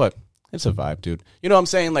 but guess what? It's a vibe, dude. You know what I'm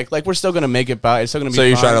saying? Like we're still gonna make it by. It's still gonna be. So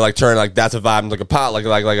you're fine. trying to like turn like that's a vibe, like a pot, like a.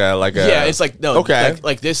 Yeah, it's like no. Okay.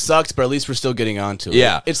 Like this sucks, but at least we're still getting onto it.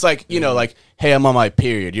 Yeah. It's like, you know, like, hey, I'm on my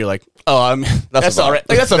period. You're like, oh, I'm. That's a vibe. all right.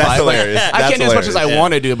 Like, that's a That's vibe. hilarious. Like, I That's can't do as much as I hilarious.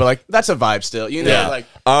 want to do, but like that's a vibe still. You know, like.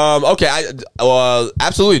 Okay,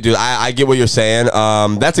 absolutely, dude. I get what you're saying.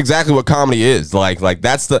 That's exactly what comedy is. Like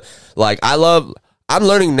that's the I'm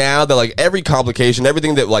learning now that like every complication,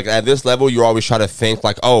 everything that like at this level, you're always trying to think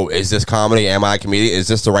like, oh, is this comedy? Am I a comedian? Is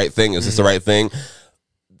this the right thing? Is this the right thing?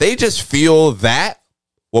 They just feel that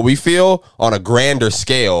what we feel on a grander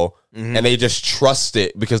scale. And they just trust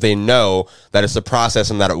it because they know that it's a process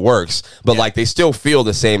and that it works. But like they still feel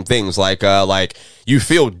the same things. Like you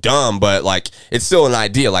feel dumb, but like it's still an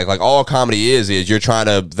idea. Like all comedy is you're trying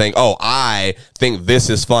to think, oh, I think this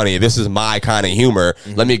is funny. This is my kind of humor.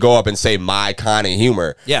 Let me go up and say my kind of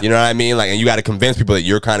humor. Yeah. You know what I mean? Like, and you got to convince people that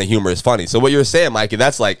your kind of humor is funny. So what you're saying, Mikey,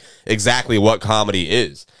 that's like exactly what comedy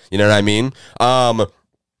is. You know what I mean?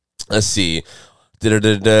 Let's see.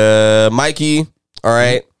 Mikey. All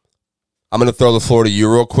right. I'm going to throw the floor to you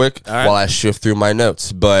real quick while I shift through my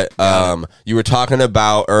notes. But you were talking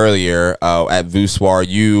about earlier at Voussoir,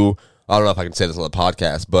 I don't know if I can say this on the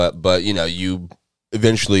podcast, but you know, you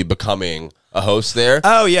eventually becoming a host there.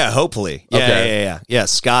 Oh, yeah, hopefully. Yeah, Okay. yeah.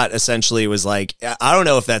 Scott essentially was like, I don't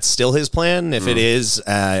know if that's still his plan. If it is,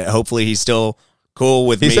 hopefully he's still cool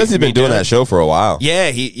with me. He says he's been doing that show for a while.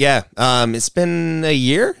 Yeah, it's been a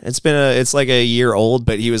year. It's like a year old,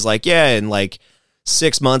 but he was like, yeah, in like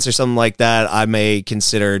 6 months or something like that, I may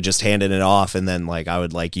consider just handing it off, and then like I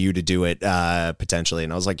would like you to do it potentially.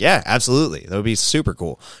 And I was like, yeah, absolutely, that would be super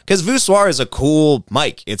cool, because Voussoir is a cool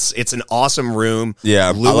mic. It's an awesome room. Yeah,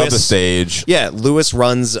 I love the stage. Yeah, Lewis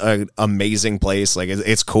runs an amazing place. Like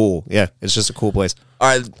it's cool. Yeah, it's just a cool place.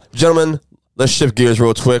 All right, gentlemen, let's shift gears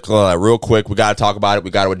real quick. We got to talk about it.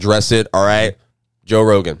 We got to address it. All right, Joe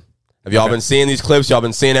Rogan. Have y'all been seeing these clips? Y'all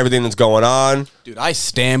been seeing everything that's going on? Dude, I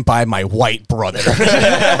stand by my white brother.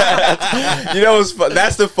 You know,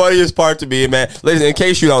 that's the funniest part to me, man. Ladies, in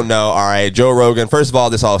case you don't know, all right, Joe Rogan, first of all,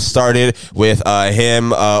 this all started with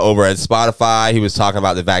him over at Spotify. He was talking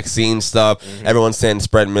about the vaccine stuff. Everyone's saying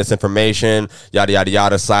spreading misinformation, yada, yada,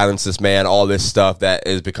 yada, silence this man, all this stuff that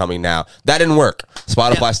is becoming now. That didn't work.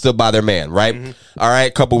 Spotify stood by their man, right? All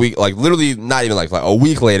right, couple weeks, like literally not even like a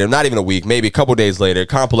week later, not even a week, maybe a couple days later,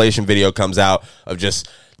 compilation video comes out of just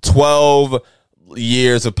 12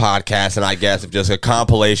 years of podcasts, and I guess of just a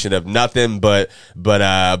compilation of nothing but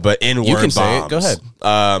N-word You can bombs. say it. Go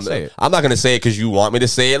ahead. Say it. I'm not going to say it because you want me to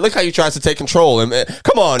say it. Look how you tries to take control. And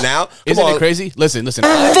come on now. Isn't it crazy? Listen. This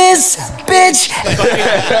bitch.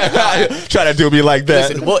 Try to do me like that.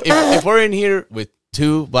 Listen, well, if we're in here with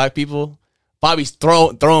two black people, Bobby's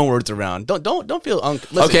throwing words around. Don't feel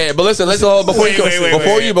Okay, but listen,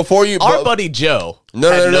 before you Our buddy Joe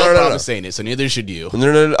No, had no, problem saying it, so neither should you.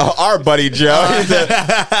 No. Our buddy Joe.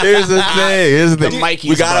 Here's the thing. The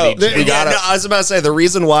Mikey's buddy Joe. No, I was about to say the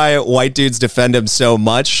reason why white dudes defend him so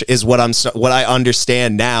much is what I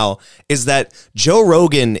understand now is that Joe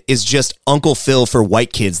Rogan is just Uncle Phil for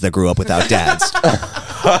white kids that grew up without dads.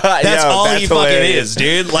 That's all he fucking is,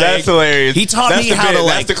 dude. Like, that's hilarious. He taught me how to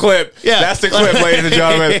like. That's the clip. Yeah. That's the clip, ladies and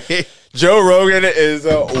gentlemen. Joe Rogan is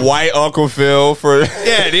a white Uncle Phil for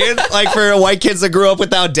Yeah, dude. Like for white kids that grew up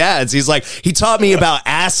without dads. He's like, he taught me about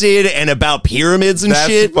acid and about pyramids and That's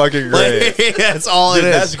shit. fucking great. Like, that's all Dude, it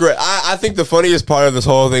is. that's great. I think the funniest part of this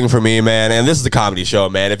whole thing for me, man, and this is a comedy show,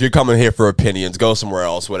 man. If you're coming here for opinions, go somewhere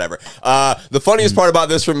else, whatever. The funniest part about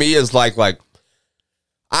this for me is like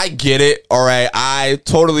I get it, all right? I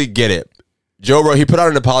totally get it. Joe Rogan, he put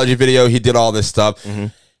out an apology video. He did all this stuff.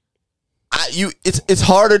 It's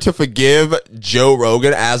harder to forgive Joe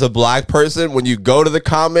Rogan as a black person when you go to the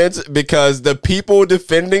comments because the people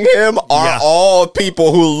defending him are all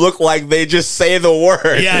people who look like they just say the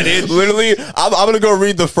word. Yeah, dude. Literally, I'm gonna go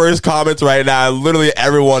read the first comments right now. And literally,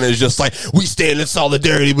 everyone is just like, "We stand in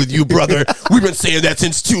solidarity with you, brother. We've been saying that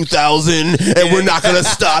since 2000, and we're not gonna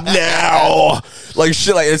stop now." Like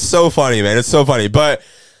shit, like it's so funny, man. It's so funny, but.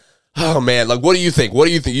 Oh man, like what do you think? What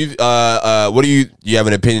do you think? You have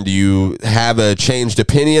an opinion? Do you have a changed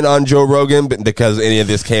opinion on Joe Rogan because any of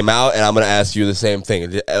this came out? And I'm going to ask you the same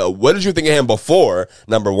thing. What did you think of him before,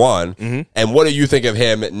 number one? Mm-hmm. And what do you think of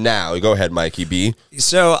him now? Go ahead, Mikey B.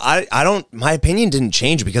 So my opinion didn't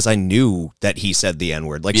change because I knew that he said the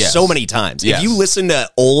N-word so many times. Yes. If you listen to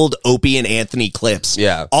old Opie and Anthony clips,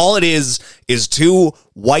 all it is two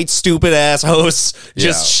white stupid ass hosts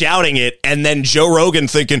just shouting it, and then Joe Rogan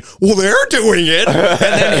thinking, well, they're doing it, and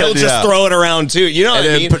then he'll just throw it around too. You know what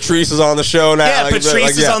I mean? Patrice is on the show now. Yeah,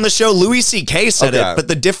 Patrice is on the show. Louis C.K. said it, but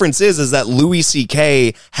the difference is that Louis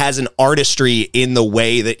C.K. has an artistry in the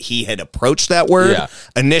way that he had approached that word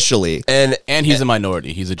initially, and he's a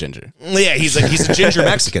minority. He's a ginger. Yeah, he's a ginger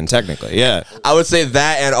Mexican technically. Yeah, I would say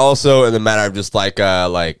that, and also in the matter of just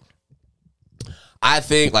I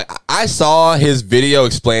think I saw his video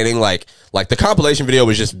explaining like the compilation video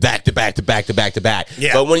was just back to back to back to back to back.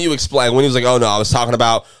 Yeah. But when he was like, oh no, I was talking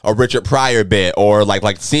about a Richard Pryor bit or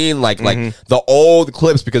like seeing like the old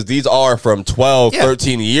clips because these are from 12,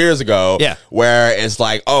 13 years ago. Yeah. Where it's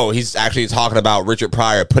like, oh, he's actually talking about Richard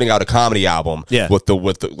Pryor putting out a comedy album with the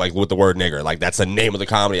word nigger. Like that's the name of the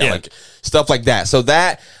comedy album. Like stuff like that. So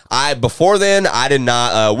that before then I did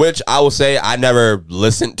not which I will say I never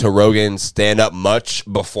listened to Rogan stand up much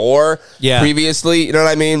before previously, you know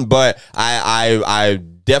what I mean? But I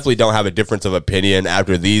definitely don't have a difference of opinion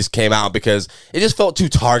after these came out because it just felt too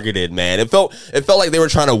targeted, man. It felt like they were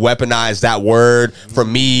trying to weaponize that word for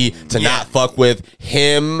me to not fuck with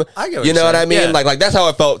him. I get what you know what I mean? Yeah. Like that's how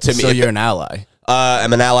it felt to me. So you're an ally.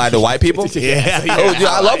 I'm an ally to white people. Oh, dude,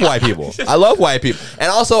 I love white people. I love white people.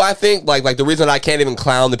 And also, I think like the reason I can't even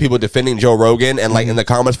clown the people defending Joe Rogan and like in the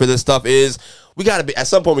comments for this stuff is at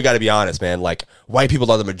some point we gotta be honest, man. Like white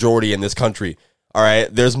people are the majority in this country. All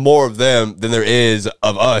right, there's more of them than there is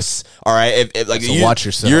of us. All right, so watch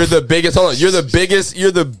yourself. You're the biggest. Hold on, you're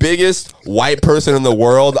the biggest white person in the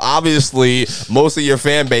world. Obviously, most of your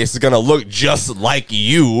fan base is gonna look just like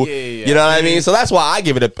you. You know what I mean? So that's why I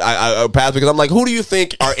give it a pass because I'm like, who do you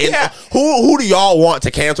think are in? Who do y'all want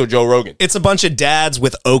to cancel Joe Rogan? It's a bunch of dads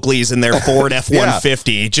with Oakleys in their Ford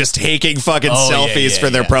F-150 just taking fucking selfies for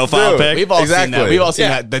their profile pic. We've all seen that. We've all seen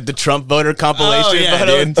that the Trump voter compilation.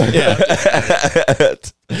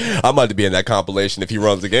 I'm about to be in that compilation if he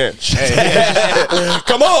runs again.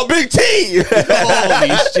 Come on, Big T.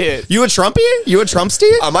 Holy shit. You a Trumpy? You a Trumpsty?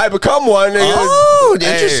 I might become one. Oh,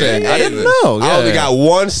 interesting. I didn't know. I only got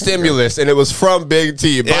one stimulus, and it was from Big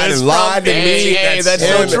T. Biden lied to me. That's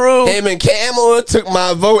so true. Him and Kamala took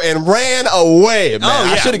my vote and ran away. Man,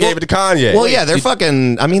 I should have gave it to Kanye. Well, yeah, they're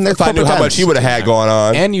fucking. I mean, they're. If I knew how much he would have had going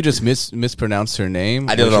on, and you just mispronounced her name.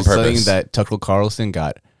 I did it on purpose. Something that Tucker Carlson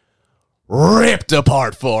got ripped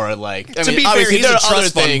apart for. Like, to be fair, he's a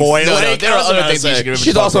trust fund boy. There are other things you should give.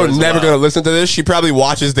 She's also never going to listen to this. She probably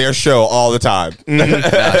watches their show all the time.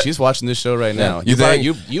 Nah, she's watching this show right now. You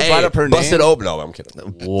brought up her name. Bust it open. No, I'm kidding.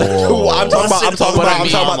 Whoa. I'm talking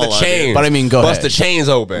about the chain. But I mean, go bust ahead. the chains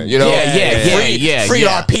open. You know, free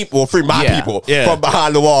our people, free my people from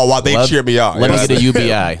behind the wall while they cheer me on. Let me get a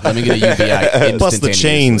UBI. Bust the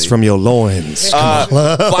chains from your loins.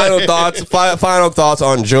 Final thoughts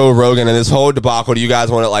on Joe Rogan and this whole debacle. Do you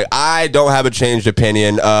guys want to I don't have a changed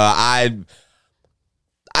opinion. I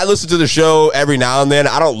listen to the show every now and then.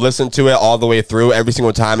 I don't listen to it all the way through every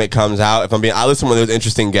single time it comes out. If I'm being, I listen when there's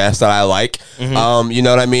interesting guests that I like. You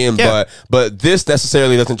know what I mean? Yeah. But this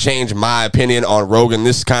necessarily doesn't change my opinion on Rogan.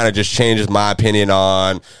 This kind of just changes my opinion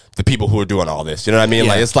on the people who are doing all this. You know what I mean?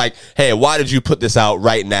 Yeah. Like, it's like, hey, why did you put this out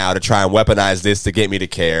right now to try and weaponize this to get me to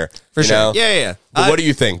care? For sure. Know? Yeah. But what do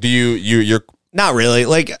you think? Do you're not really.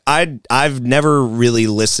 Like I've never really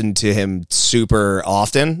listened to him super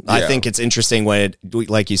often. Yeah. I think it's interesting when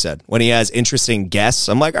like you said, when he has interesting guests,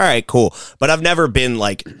 I'm like, all right, cool. But I've never been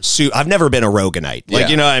I've never been a Roganite. Like,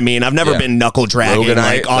 you know what I mean? I've never been knuckle dragging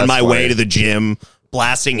Roganite, on my way to the gym,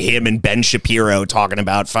 blasting him and Ben Shapiro talking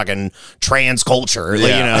about fucking trans culture. You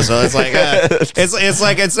know, so it's like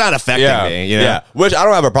it's not affecting me. You know? Yeah. Which I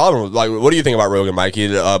don't have a problem with. Like, what do you think about Rogan, Mikey?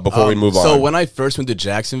 Before we move on. So when I first went to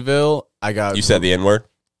Jacksonville, You said the N-word?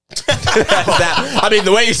 I mean,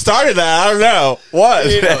 the way you started that, I don't know. What?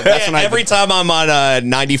 That's when Every time I'm on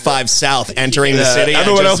 95 South entering the city,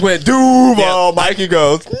 everyone else went Duval. Mikey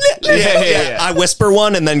goes. I whisper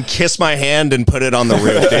one and then kiss my hand and put it on the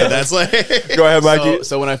roof, dude. That's like. Go ahead, Mikey.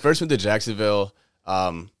 So when I first went to Jacksonville,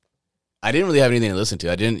 I didn't really have anything to listen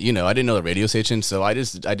to. I didn't know the radio station, so I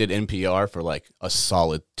did NPR for like a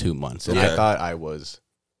solid 2 months, and I thought I was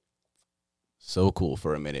so cool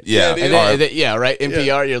for a minute. Yeah, and then, right.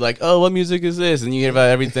 NPR, you're like, oh, what music is this? And you hear about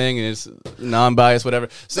everything, and it's non-biased, whatever.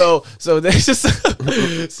 So there's just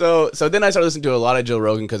so then I started listening to a lot of Joe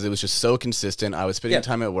Rogan because it was just so consistent. I was spending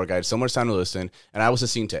time at work. I had so much time to listen, and I was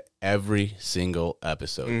listening to every single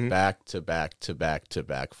episode back to back to back to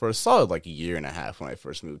back for a solid like a year and a half when I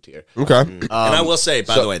first moved here. Okay. And I will say,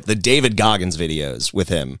 by the way, the David Goggins videos with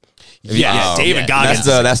him. David Goggins.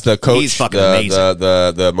 That's the coach. He's fucking amazing.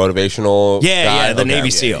 The motivational. Yeah, the Okay.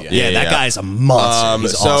 Navy SEAL. That guy's a monster.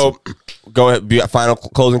 He's awesome. Go ahead. Final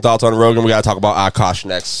closing thoughts on Rogan. We got to talk about Akash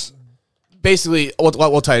next. Basically,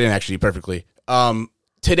 we'll tie it in actually perfectly.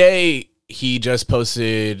 Today he just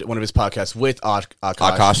posted one of his podcasts with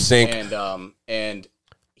Akash Sink, and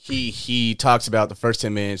he talks about the first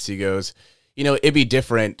 10 minutes. He goes, it'd be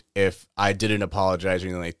different if I didn't apologize or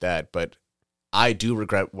anything like that, but I do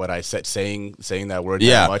regret what I said saying that word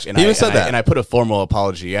that much. And he even said that. And I put a formal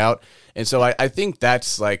apology out. And so I think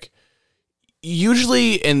that's like,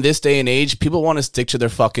 usually in this day and age, people want to stick to their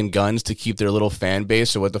fucking guns to keep their little fan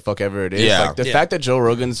base or what the fuck ever it is. Yeah. Like the fact that Joe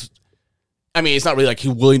Rogan's, I mean, it's not really like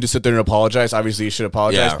he's willing to sit there and apologize. Obviously, he should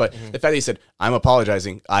apologize. Yeah. But the fact that he said, I'm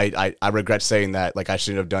apologizing, I regret saying that, like I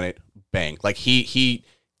shouldn't have done it, bang. Like he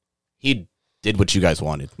did what you guys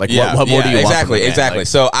wanted. Like what more do you want from the man? Exactly. Like,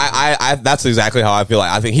 so I that's exactly how I feel.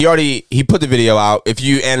 Like I think he put the video out.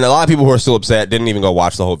 And a lot of people who are still upset didn't even go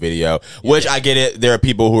watch the whole video. Which I get it. There are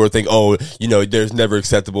people who are thinking, there's never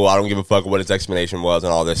acceptable. I don't give a fuck what his explanation was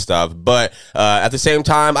and all this stuff. But at the same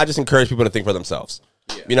time, I just encourage people to think for themselves.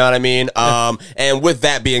 Yeah. You know what I mean? And with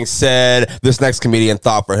that being said, this next comedian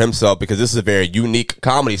thought for himself, because this is a very unique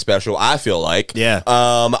comedy special, I feel like. Yeah.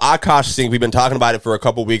 Akash Singh, we've been talking about it for a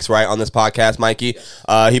couple weeks, right, on this podcast, Mikey.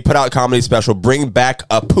 He put out a comedy special, Bring Back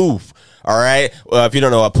a Poof. All right. If you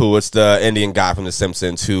don't know Apu, it's the Indian guy from The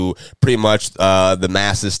Simpsons who pretty much the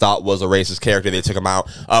masses thought was a racist character. They took him out.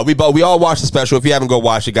 We all watched the special. If you haven't go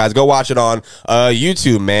watch it, guys, go watch it on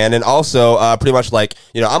YouTube, man. And also, pretty much like,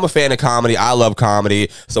 I'm a fan of comedy. I love comedy.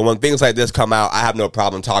 So when things like this come out, I have no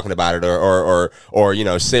problem talking about it or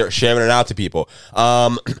sharing it out to people.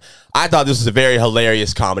 I thought this was a very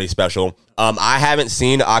hilarious comedy special. I haven't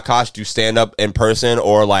seen Akash do stand-up in person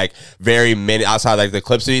or like very many outside like the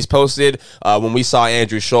clips that he's posted. When we saw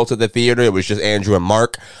Andrew Schultz at the theater, it was just Andrew and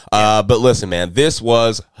Mark. But listen, man, this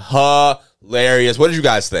was hilarious. What did you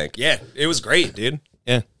guys think? Yeah, it was great, dude.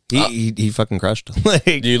 Yeah. He fucking crushed.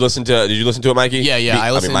 Did you listen to it, Mikey? Yeah.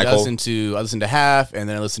 I listened to half, and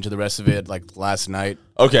then I listened to the rest of it like last night.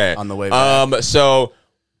 Okay. On the way back. So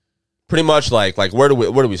pretty much like where do we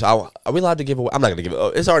are we allowed to give away? I'm not gonna give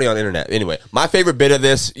it. It's already on the internet anyway. My favorite bit of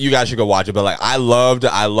this, you guys should go watch it, but like I loved.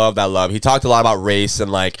 He talked a lot about race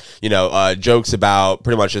and like jokes about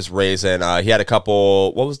pretty much just race, and he had a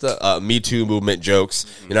couple, what was the Me Too movement jokes,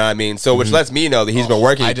 you know what I mean? So which lets me know that he's been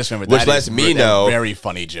working. I just remember which that lets me know very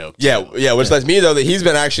funny joke. Yeah, which lets me know that he's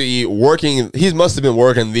been actually working. He must have been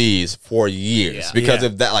working these for years because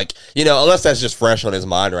of that. Like unless that's just fresh on his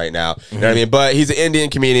mind right now. You know what I mean? But he's an Indian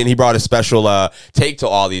comedian. He brought a special take to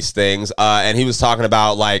all these things, and he was talking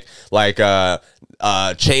about like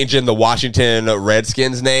changing the Washington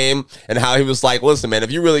Redskins name, and how he was like, listen, man,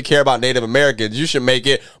 if you really care about Native Americans, you should make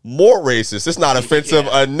it more racist. It's not offensive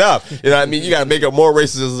enough. You know what I mean? You got to make it more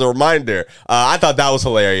racist as a reminder. I thought that was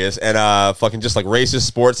hilarious. And fucking just like racist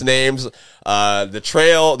sports names.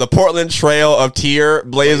 The Portland Trail of Tier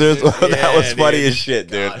Blazers. That was funny as shit,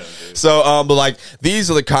 dude. So, but like, these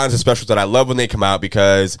are the kinds of specials that I love when they come out,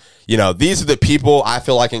 because these are the people I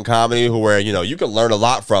feel like in comedy where you can learn a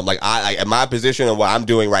lot from. Like I in my position and what I'm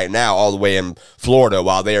doing right now, all the way in Florida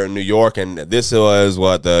while they're in New York, and this was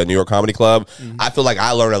the New York Comedy Club. I feel like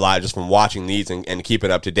I learned a lot just from watching these and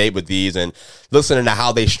keeping up to date with these and listening to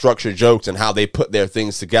how they structure jokes and how they put their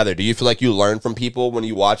things together. Do you feel like you learn from people when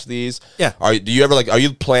you watch these? Yeah. Are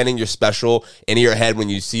you planning your special in your head when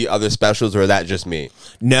you see other specials, or is that just me?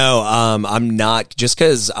 No, I'm not, just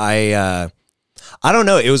because I don't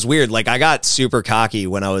know. It was weird. Like I got super cocky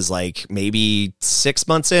when I was like maybe 6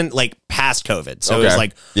 months in, like past COVID. So it was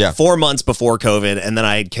like 4 months before COVID, and then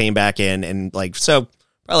I came back in and like probably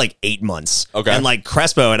like 8 months. Okay. And like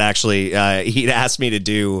Crespo had actually he'd asked me to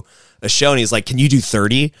do a show, and he's like, "Can you do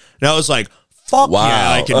 30?" And I was like, fuck Wow.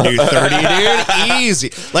 yeah, I can do 30, dude. Easy.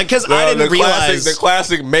 Like, because I didn't realize. The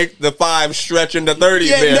classic make the 5 stretch into 30.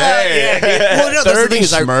 Yeah, man. no, Hey. yeah. Well, no, that's the 30 thing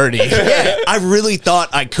is Smurdy. yeah, I really thought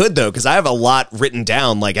I could, though, because I have a lot written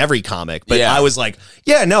down, like every comic. But Yeah. I was like,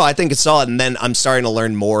 yeah, no, I think it's solid. And then I'm starting to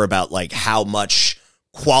learn more about, like, how much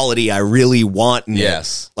quality I really want in it.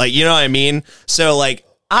 Yes. Like, you know what I mean? So, like,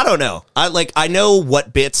 I don't know. I know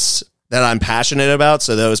what bits that I'm passionate about,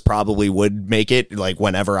 so those probably would make it, like,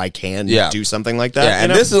 whenever I can do something like that. Yeah, and you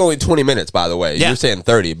know? this is only 20 minutes, by the way. Yeah. You're saying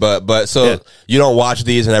 30, but so you don't watch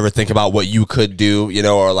these and ever think about what you could do, you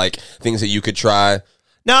know, or like things that you could try.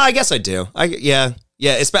 No, I guess I do. Yeah.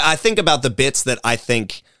 I think about the bits that I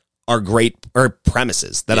think are great, or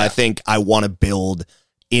premises that I think I want to build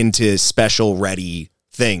into special ready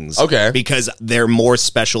things. Okay, because they're more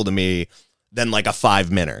special to me than like a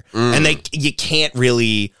 5-minute, and you can't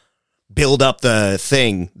really build up the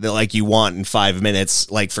thing that like you want in 5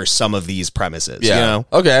 minutes, like for some of these premises. Yeah. You know?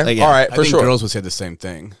 Okay. Like, All right. I For think sure. girls would say the same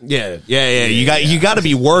thing. Yeah. You got to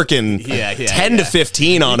be working 10 to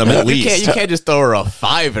 15 on them at least. You can't just throw her a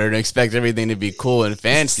 5 and expect everything to be cool and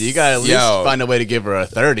fancy. You gotta at least find a way to give her a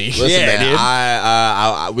 30. Listen, Yeah, man, dude.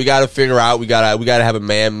 I we got to figure out. We got to have a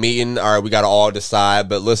man meeting. All right, we got to all decide.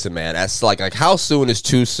 But listen, man, that's like how soon is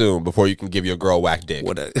too soon before you can give your girl whack dick?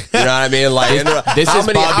 You know what I mean? Like This is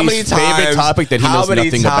Bobby's favorite topic that he knows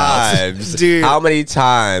nothing about. Dude. How many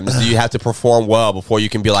times do you have to perform well before you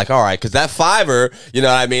can be like, all right, because that 5er, you know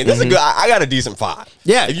what I mean? This is a good. I got a decent 5.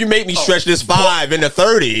 Yeah. If you make me stretch this 5 into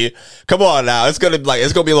 30, come on now, it's gonna be a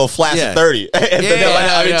little flaccid 30.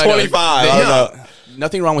 I mean 25. I don't know.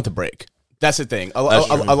 Nothing wrong with the break. That's the thing. A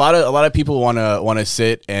lot of people want to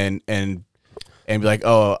sit and be like,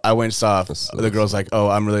 oh, I went soft. The girl's like, oh,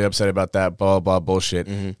 I'm really upset about that, blah, blah, bullshit.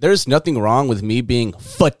 There's nothing wrong with me being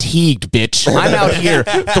fatigued, bitch. I'm out here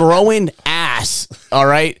throwing ass, all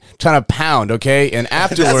right? Trying to pound, okay? And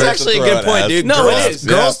afterwards... That's actually a good point, dude. No, girls, it is.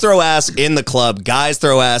 Girls throw ass in the club. Guys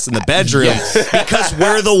throw ass in the bedroom because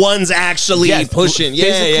we're the ones actually pushing.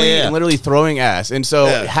 Physically and literally throwing ass. And so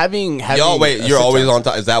having Y'all, wait, you're always on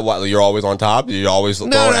top. Is that what you're always on top? You're always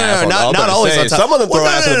throwing ass on not always on top. Some of them throw Well,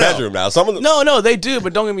 ass in the bedroom now. Some of them... No, they do,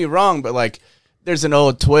 but don't get me wrong. But like, there's an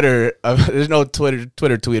old Twitter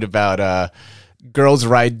tweet about girls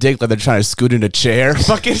ride dick like they're trying to scoot in a chair.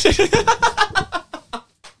 Fucking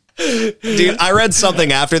dude, I read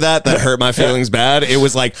something after that hurt my feelings bad. It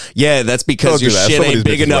was like, yeah, that's because Don't your do that. shit Some of ain't these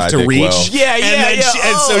big bitches enough ride to dick reach. well.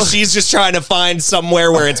 And so she's just trying to find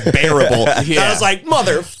somewhere where it's bearable. I was like,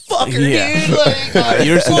 motherfucker, dude.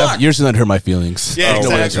 Like, yours didn't hurt my feelings. Yeah, No,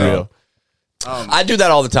 that's exactly. real. I do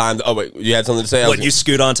that all the time. Oh wait, you had something to say? What, you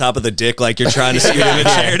scoot on top of the dick like you're trying to scoot in a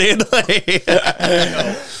chair, dude? Like,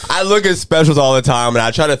 I look at specials all the time, and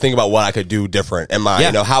I try to think about what I could do different in mine. Yeah.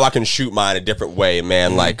 You know, how I can shoot mine a different way,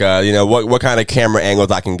 man. Like, you know, what kind of camera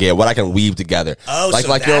angles I can get, what I can weave together. Like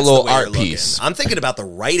your that's little the way art you're looking. piece. I'm thinking about the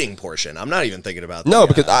writing portion. I'm not even thinking about No,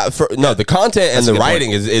 the, because the content and the a good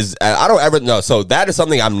writing is I don't ever know. So that is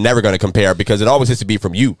something I'm never going to compare because it always has to be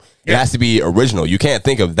from you. It has to be original. You can't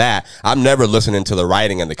think of that. I'm never listening to the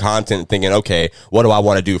writing and the content and thinking, okay, what do I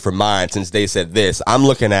want to do for mine since they said this? I'm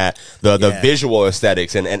looking at the visual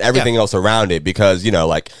aesthetics and everything else around it because, you know,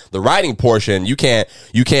 like the writing portion, you can't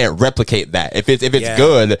replicate that. If it's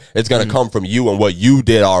good, it's going to come from you and what you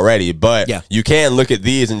did already. But you can look at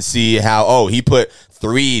these and see how, he put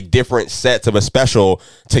 3 different sets of a special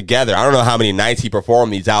together. I don't know how many nights he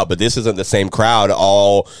performed these out, but this isn't the same crowd,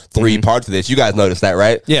 all 3 parts of this. You guys noticed that,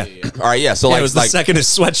 right? Yeah. All right, yeah. So it was the second his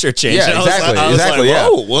sweatshirt change. Yeah, exactly.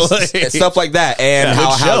 Whoa. Stuff like that. And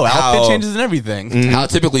how outfit changes and everything. How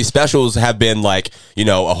typically specials have been like, you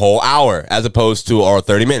know, a whole hour as opposed to or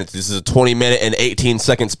 30 minutes. This is a 20-minute and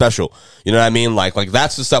 18-second special. You know what I mean? Like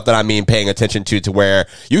that's the stuff that I mean paying attention to where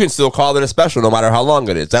you can still call it a special no matter how long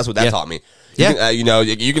it is. That's what that taught me. You know,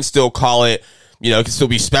 you can still call it, you know, it can still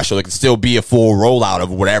be special. It can still be a full rollout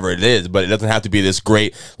of whatever it is, but it doesn't have to be this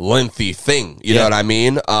great lengthy thing. You know what I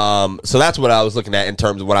mean? So that's what I was looking at in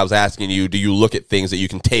terms of what I was asking you. Do you look at things that you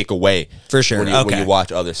can take away for sure when you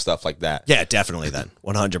watch other stuff like that? Yeah, definitely. Then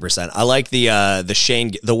 100%. I like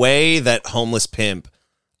the way that Homeless Pimp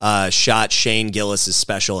shot Shane Gillis's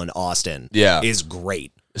special in Austin. Yeah, is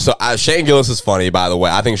great. So Shane Gillis is funny, by the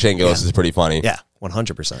way. I think Shane Gillis is pretty funny. Yeah.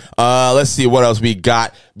 100%. Let's see what else we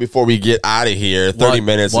got before we get out of here. 30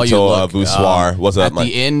 minutes until Voussoir. What's up, At Mike?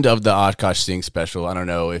 the end of the Oshkosh Sing special, I don't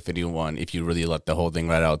know if you really let the whole thing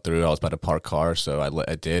right out through. I was about to park car, so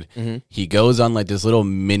I did. He goes on like this little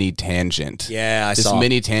mini tangent. Yeah, I this saw.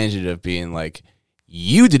 mini tangent of being like,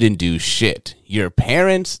 you didn't do shit. Your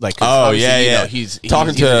parents, like, he's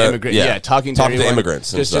talking he's an immigrant, talking to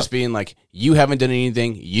immigrants, just being like, you haven't done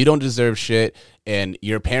anything, you don't deserve shit, and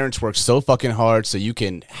your parents worked so fucking hard so you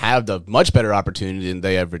can have the much better opportunity than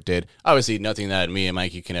they ever did. Obviously, nothing that me and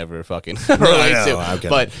Mikey can ever fucking relate to,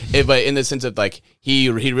 but in the sense of like,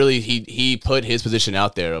 he put his position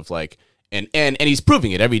out there of like. And he's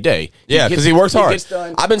proving it every day. Yeah, because he works hard.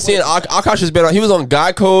 I've been seeing Akash has been on. He was on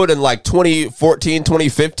Guy Code in like 2014,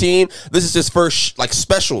 2015. This is his first like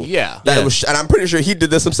special. Yeah, and I'm pretty sure he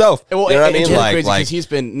did this himself. Well, you know what I mean? Like, because he's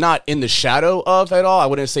been not in the shadow of at all. I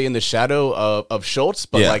wouldn't say in the shadow of Schultz,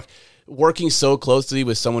 but like working so closely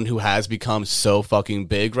with someone who has become so fucking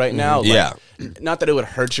big right now. Like, not that it would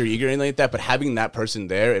hurt your ego or anything like that, but having that person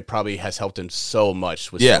there, it probably has helped him so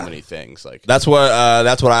much with so many things. Like that's what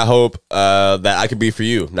I hope that I could be for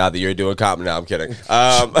you. Now that you're doing comedy, now I'm kidding.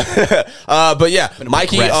 But yeah,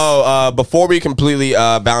 Mikey. Before we completely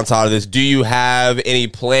bounce out of this, do you have any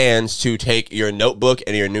plans to take your notebook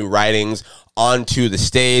and your new writings onto the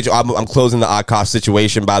stage? I'm closing the Akash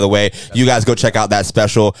situation, by the way. You guys go check out that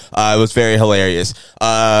special. It was very hilarious.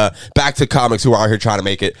 Back to comics who are out here trying to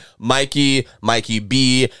make it. Mikey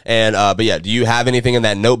B, and but yeah, do you have anything in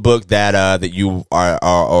that notebook that you are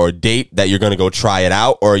or date that you're gonna go try it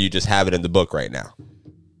out, or you just have it in the book right now?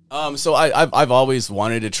 So I've always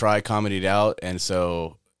wanted to try Comedy Out, and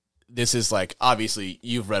so this is like, obviously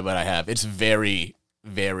you've read what I have. It's very,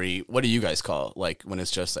 what do you guys call, like, when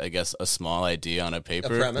it's just, I guess, a small idea on a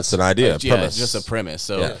paper? A premise. It's an idea. Yeah, premise. It's just a premise.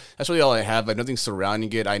 So that's really all I have. Like, nothing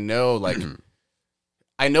surrounding it. I know, like,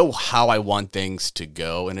 I know how I want things to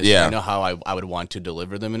go, and I know how I would want to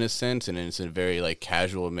deliver them in a sense, and it's in a very like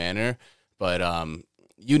casual manner. But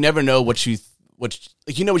you never know what you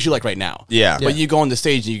know what you like right now. Yeah. But you go on the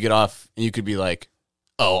stage and you get off, and you could be like,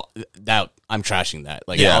 oh, that I'm trashing that.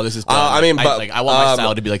 Like, oh, this is. I want my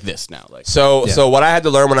style to be like this now. Like, so what I had to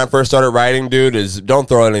learn when I first started writing, dude, is don't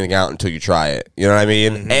throw anything out until you try it. You know what I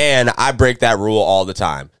mean? Mm-hmm. And I break that rule all the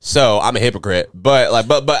time. So I'm a hypocrite. But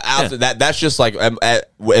after that, that's just like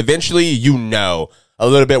eventually, you know, a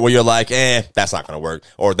little bit where you're like, that's not gonna work,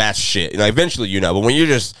 or that's shit. You know, eventually you know.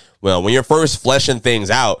 But when you're first fleshing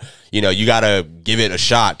things out, you know, you gotta give it a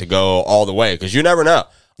shot to go all the way, because you never know.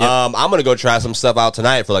 Yep. I'm gonna go try some stuff out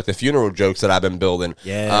tonight for like the funeral jokes that I've been building.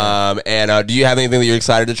 Yeah. And do you have anything that you're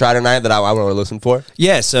excited to try tonight that I want to listen for?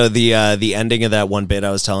 Yeah. So the ending of that one bit I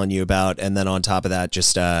was telling you about, and then on top of that,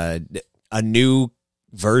 just a new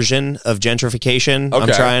version of gentrification. Okay.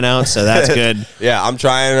 I'm trying out, so that's good. Yeah, I'm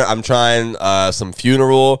trying some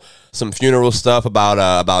funeral stuff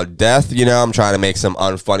about death. You know, I'm trying to make some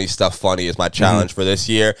unfunny stuff funny is my challenge for this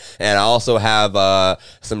year. And I also have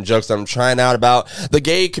some jokes that I'm trying out about the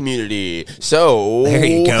gay community. So there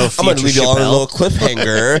you go. I'm gonna leave you on a little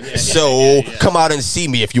cliffhanger. Come out and see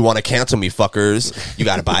me if you want to cancel me, fuckers. You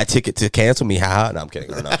gotta buy a ticket to cancel me. No, I'm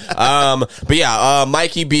kidding. But yeah,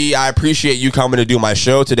 Mikey B, I appreciate you coming to do my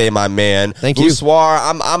show today, my man. Thank you. Boussoir,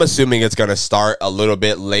 I'm assuming it's gonna start a little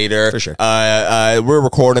bit later. For sure. We're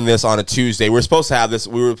recording this on a Tuesday. We were supposed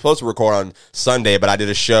to record on Sunday, but I did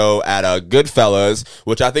a show at Goodfellas,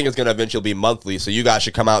 which I think is going to eventually be monthly, so you guys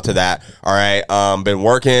should come out to that. All right. Been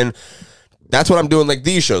working. That's what I'm doing like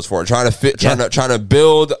these shows for. Trying to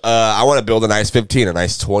build I want to build a nice 15, a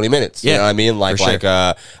nice 20 minutes. You know what I mean? Like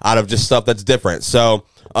out of just stuff that's different. So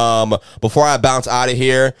before I bounce out of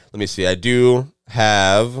here, let me see. I do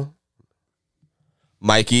have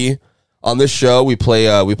Mikey. On this show, we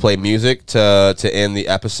play music to end the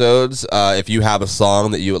episodes. If you have a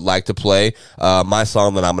song that you would like to play, my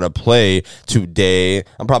song that I'm going to play today,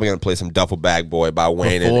 I'm probably going to play some Duffel Bag Boy by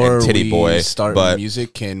Wayne and Titty Boy. Start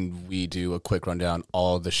music, can we do a quick rundown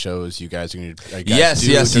all the shows you guys are going to do yes.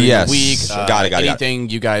 the week? Got it. Anything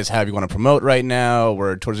you guys have you want to promote right now?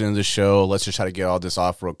 We're towards the end of the show. Let's just try to get all this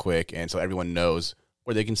off real quick, and so everyone knows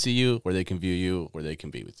where they can see you, where they can view you, where they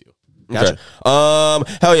can be with you. Gotcha.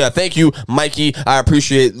 Okay. Hell yeah. Thank you, Mikey. I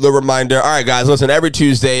appreciate the reminder. All right, guys, listen, every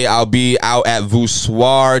Tuesday I'll be out at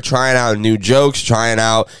Voussoir trying out new jokes, trying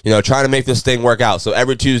to make this thing work out. So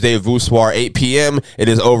every Tuesday, Voussoir, 8 p.m. It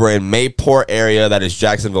is over in Mayport area. That is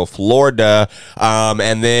Jacksonville, Florida.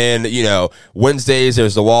 And then, Wednesdays,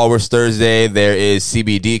 there's the Walrus. Thursday, there is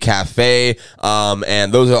CBD Cafe.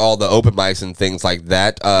 And those are all the open mics and things like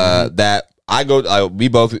that, that we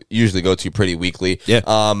both usually go to pretty weekly. Yeah.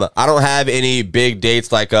 I don't have any big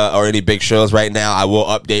dates or any big shows right now. I will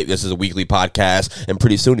update. This is a weekly podcast, and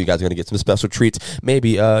pretty soon you guys are going to get some special treats.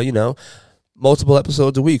 Maybe, multiple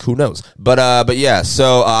episodes a week. Who knows? But yeah.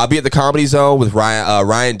 So I'll be at the Comedy Zone with Ryan.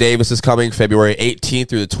 Ryan Davis is coming February 18th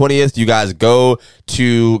through the 20th. You guys go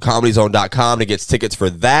to comedyzone.com to get tickets for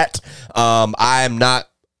that. I am not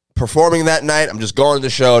performing that night. I'm just going to the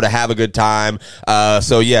show to have a good time.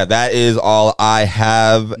 So yeah, that is all I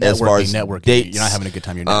have as far as networking. Dates. You're not having a good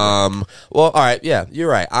time. You're networking. Well, all right. Yeah, you're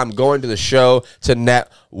right. I'm going to the show to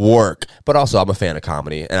network, but also I'm a fan of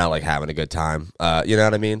comedy and I like having a good time. You know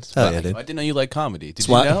what I mean? Oh, yeah, dude. I didn't know you like comedy. Did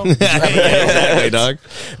What? you know? Exactly, dog.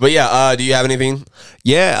 But yeah, do you have anything?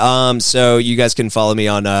 Yeah, so you guys can follow me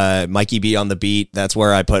on Mikey B on the Beat. That's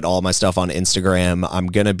where I put all my stuff on Instagram. I'm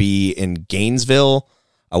going to be in Gainesville.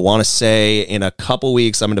 I want to say in a couple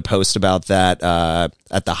weeks, I'm going to post about that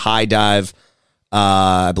at the High Dive.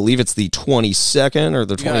 I believe it's the 22nd or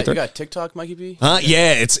the 23rd. You got TikTok, Mikey B?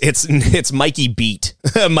 Yeah, it's Mikey Beat.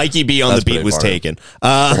 Mikey B on the Beat was taken.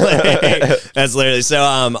 That's literally so.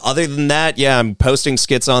 Other than that, yeah, I'm posting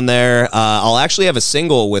skits on there. I'll actually have a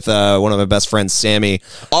single with one of my best friends, Sammy.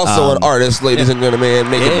 Also an artist, ladies and gentlemen.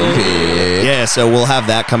 Yeah, so we'll have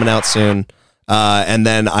that coming out soon. And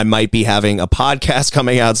then I might be having a podcast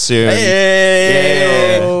coming out soon.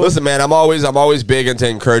 Hey. Listen, man, I'm always big into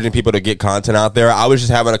encouraging people to get content out there. I was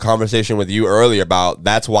just having a conversation with you earlier about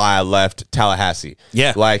that's why I left Tallahassee.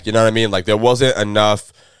 Yeah. Like, you know what I mean? Like, there wasn't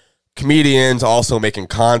enough comedians also making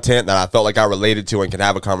content that I felt like I related to and could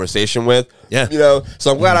have a conversation with. Yeah. You know,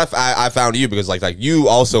 so I'm glad I found you because like you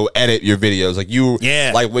also edit your videos. Like you,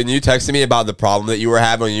 like when you texted me about the problem that you were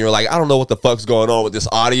having and you were like, I don't know what the fuck's going on with this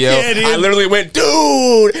audio. Yeah, dude. I literally went,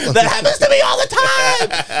 dude, that happens to me all the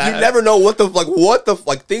time. You never know what the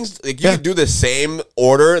things, like you can do the same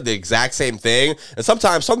order, the exact same thing. And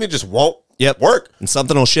sometimes something just won't work. And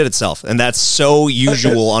something will shit itself. And that's so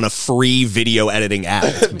usual on a free video editing app.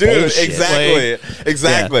 It's dude, bullshit.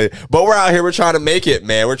 Exactly. Yeah. But we're out here, we're trying to make it,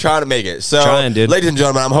 man. We're trying to make it. So, ladies and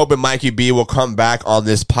gentlemen, I'm hoping Mikey B will come back on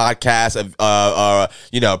this podcast,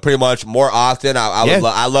 pretty much more often.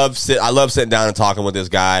 I love sitting down and talking with this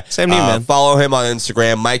guy. Same to you, man. Follow him on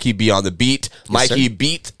Instagram, Mikey B on the Beat. Mikey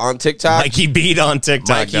Beat on TikTok. Mikey Beat on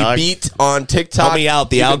TikTok. Mikey Beat on TikTok. Help me out.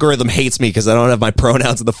 The algorithm hates me because I don't have my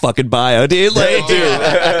pronouns in the fucking bio, dude.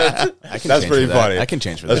 That's pretty funny. I can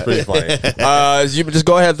change for that. That's pretty funny. You just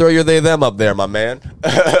go ahead and throw your they them up there, my man,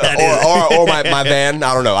 or my van.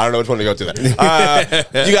 I don't know which one to go to. There.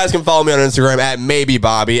 You guys can follow me on Instagram at Maybe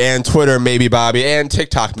Bobby and Twitter Maybe Bobby and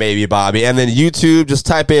TikTok Maybe Bobby, and then YouTube. Just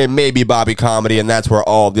type in Maybe Bobby Comedy, and that's where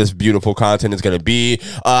all this beautiful content is going to be.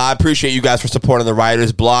 I appreciate you guys for supporting the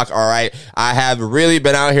Writer's Block. All right, I have really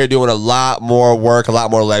been out here doing a lot more work, a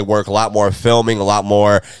lot more legwork, a lot more filming, a lot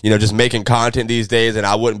more, just making content these days, and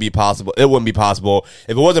it wouldn't be possible if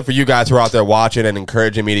it wasn't for you guys who are out there watching and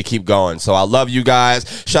encouraging me to keep going. So I love you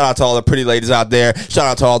guys. Shout out to all the pretty ladies out there. Shout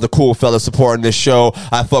out to all the cool fellas supporting this show.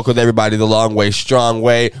 I fuck with everybody the long way, strong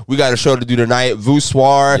way. We got a show to do tonight,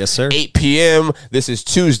 Voussoir. Yes, sir. 8 p.m. This is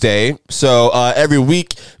Tuesday. So every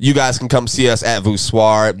week you guys can come see us at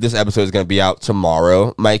Voussoir. This episode is going to be out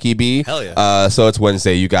tomorrow, Mikey B. Hell yeah. So it's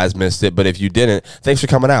Wednesday. You guys missed it, but if you didn't, thanks for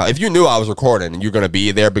coming out. If you knew I was recording and you're going to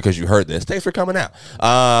be there because you heard this, thanks for coming out.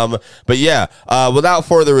 But yeah, without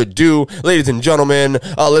further ado, ladies and gentlemen,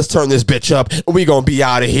 let's turn this bitch up. We gonna be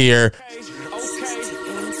out of here.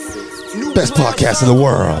 Best podcast in the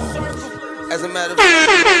world. As a matter of fact,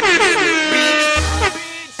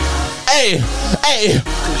 Hey.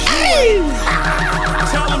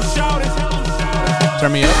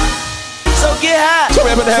 Turn me up. so get high. Turn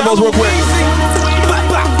me up in the headphones real quick.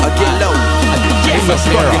 Or get low. Man.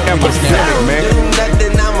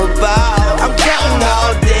 Nothing I'm about. I'm counting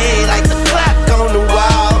all day like the clock on the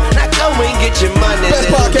wall. Now go and get your money. Best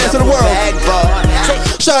podcast in the world.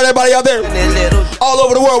 Shout out everybody out there, all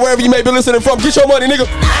over the world, wherever you may be listening from. Get your money, nigga.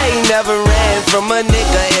 I ain't never ran from a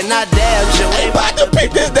nigga, and I damn sure ain't about to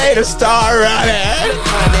Pick this day to start running. I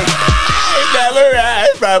ain't never ran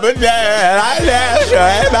from a nigga. I damn sure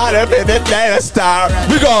ain't about to pick this day to start.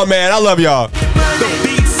 We gone, man. I love y'all. The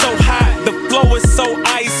beat's so hot, the flow is so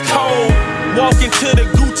ice cold. Walk into the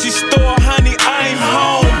Gucci store, honey, I'm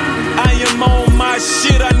home. I am on my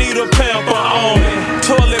shit, I need a pamper on.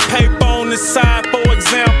 Toilet paper on the side.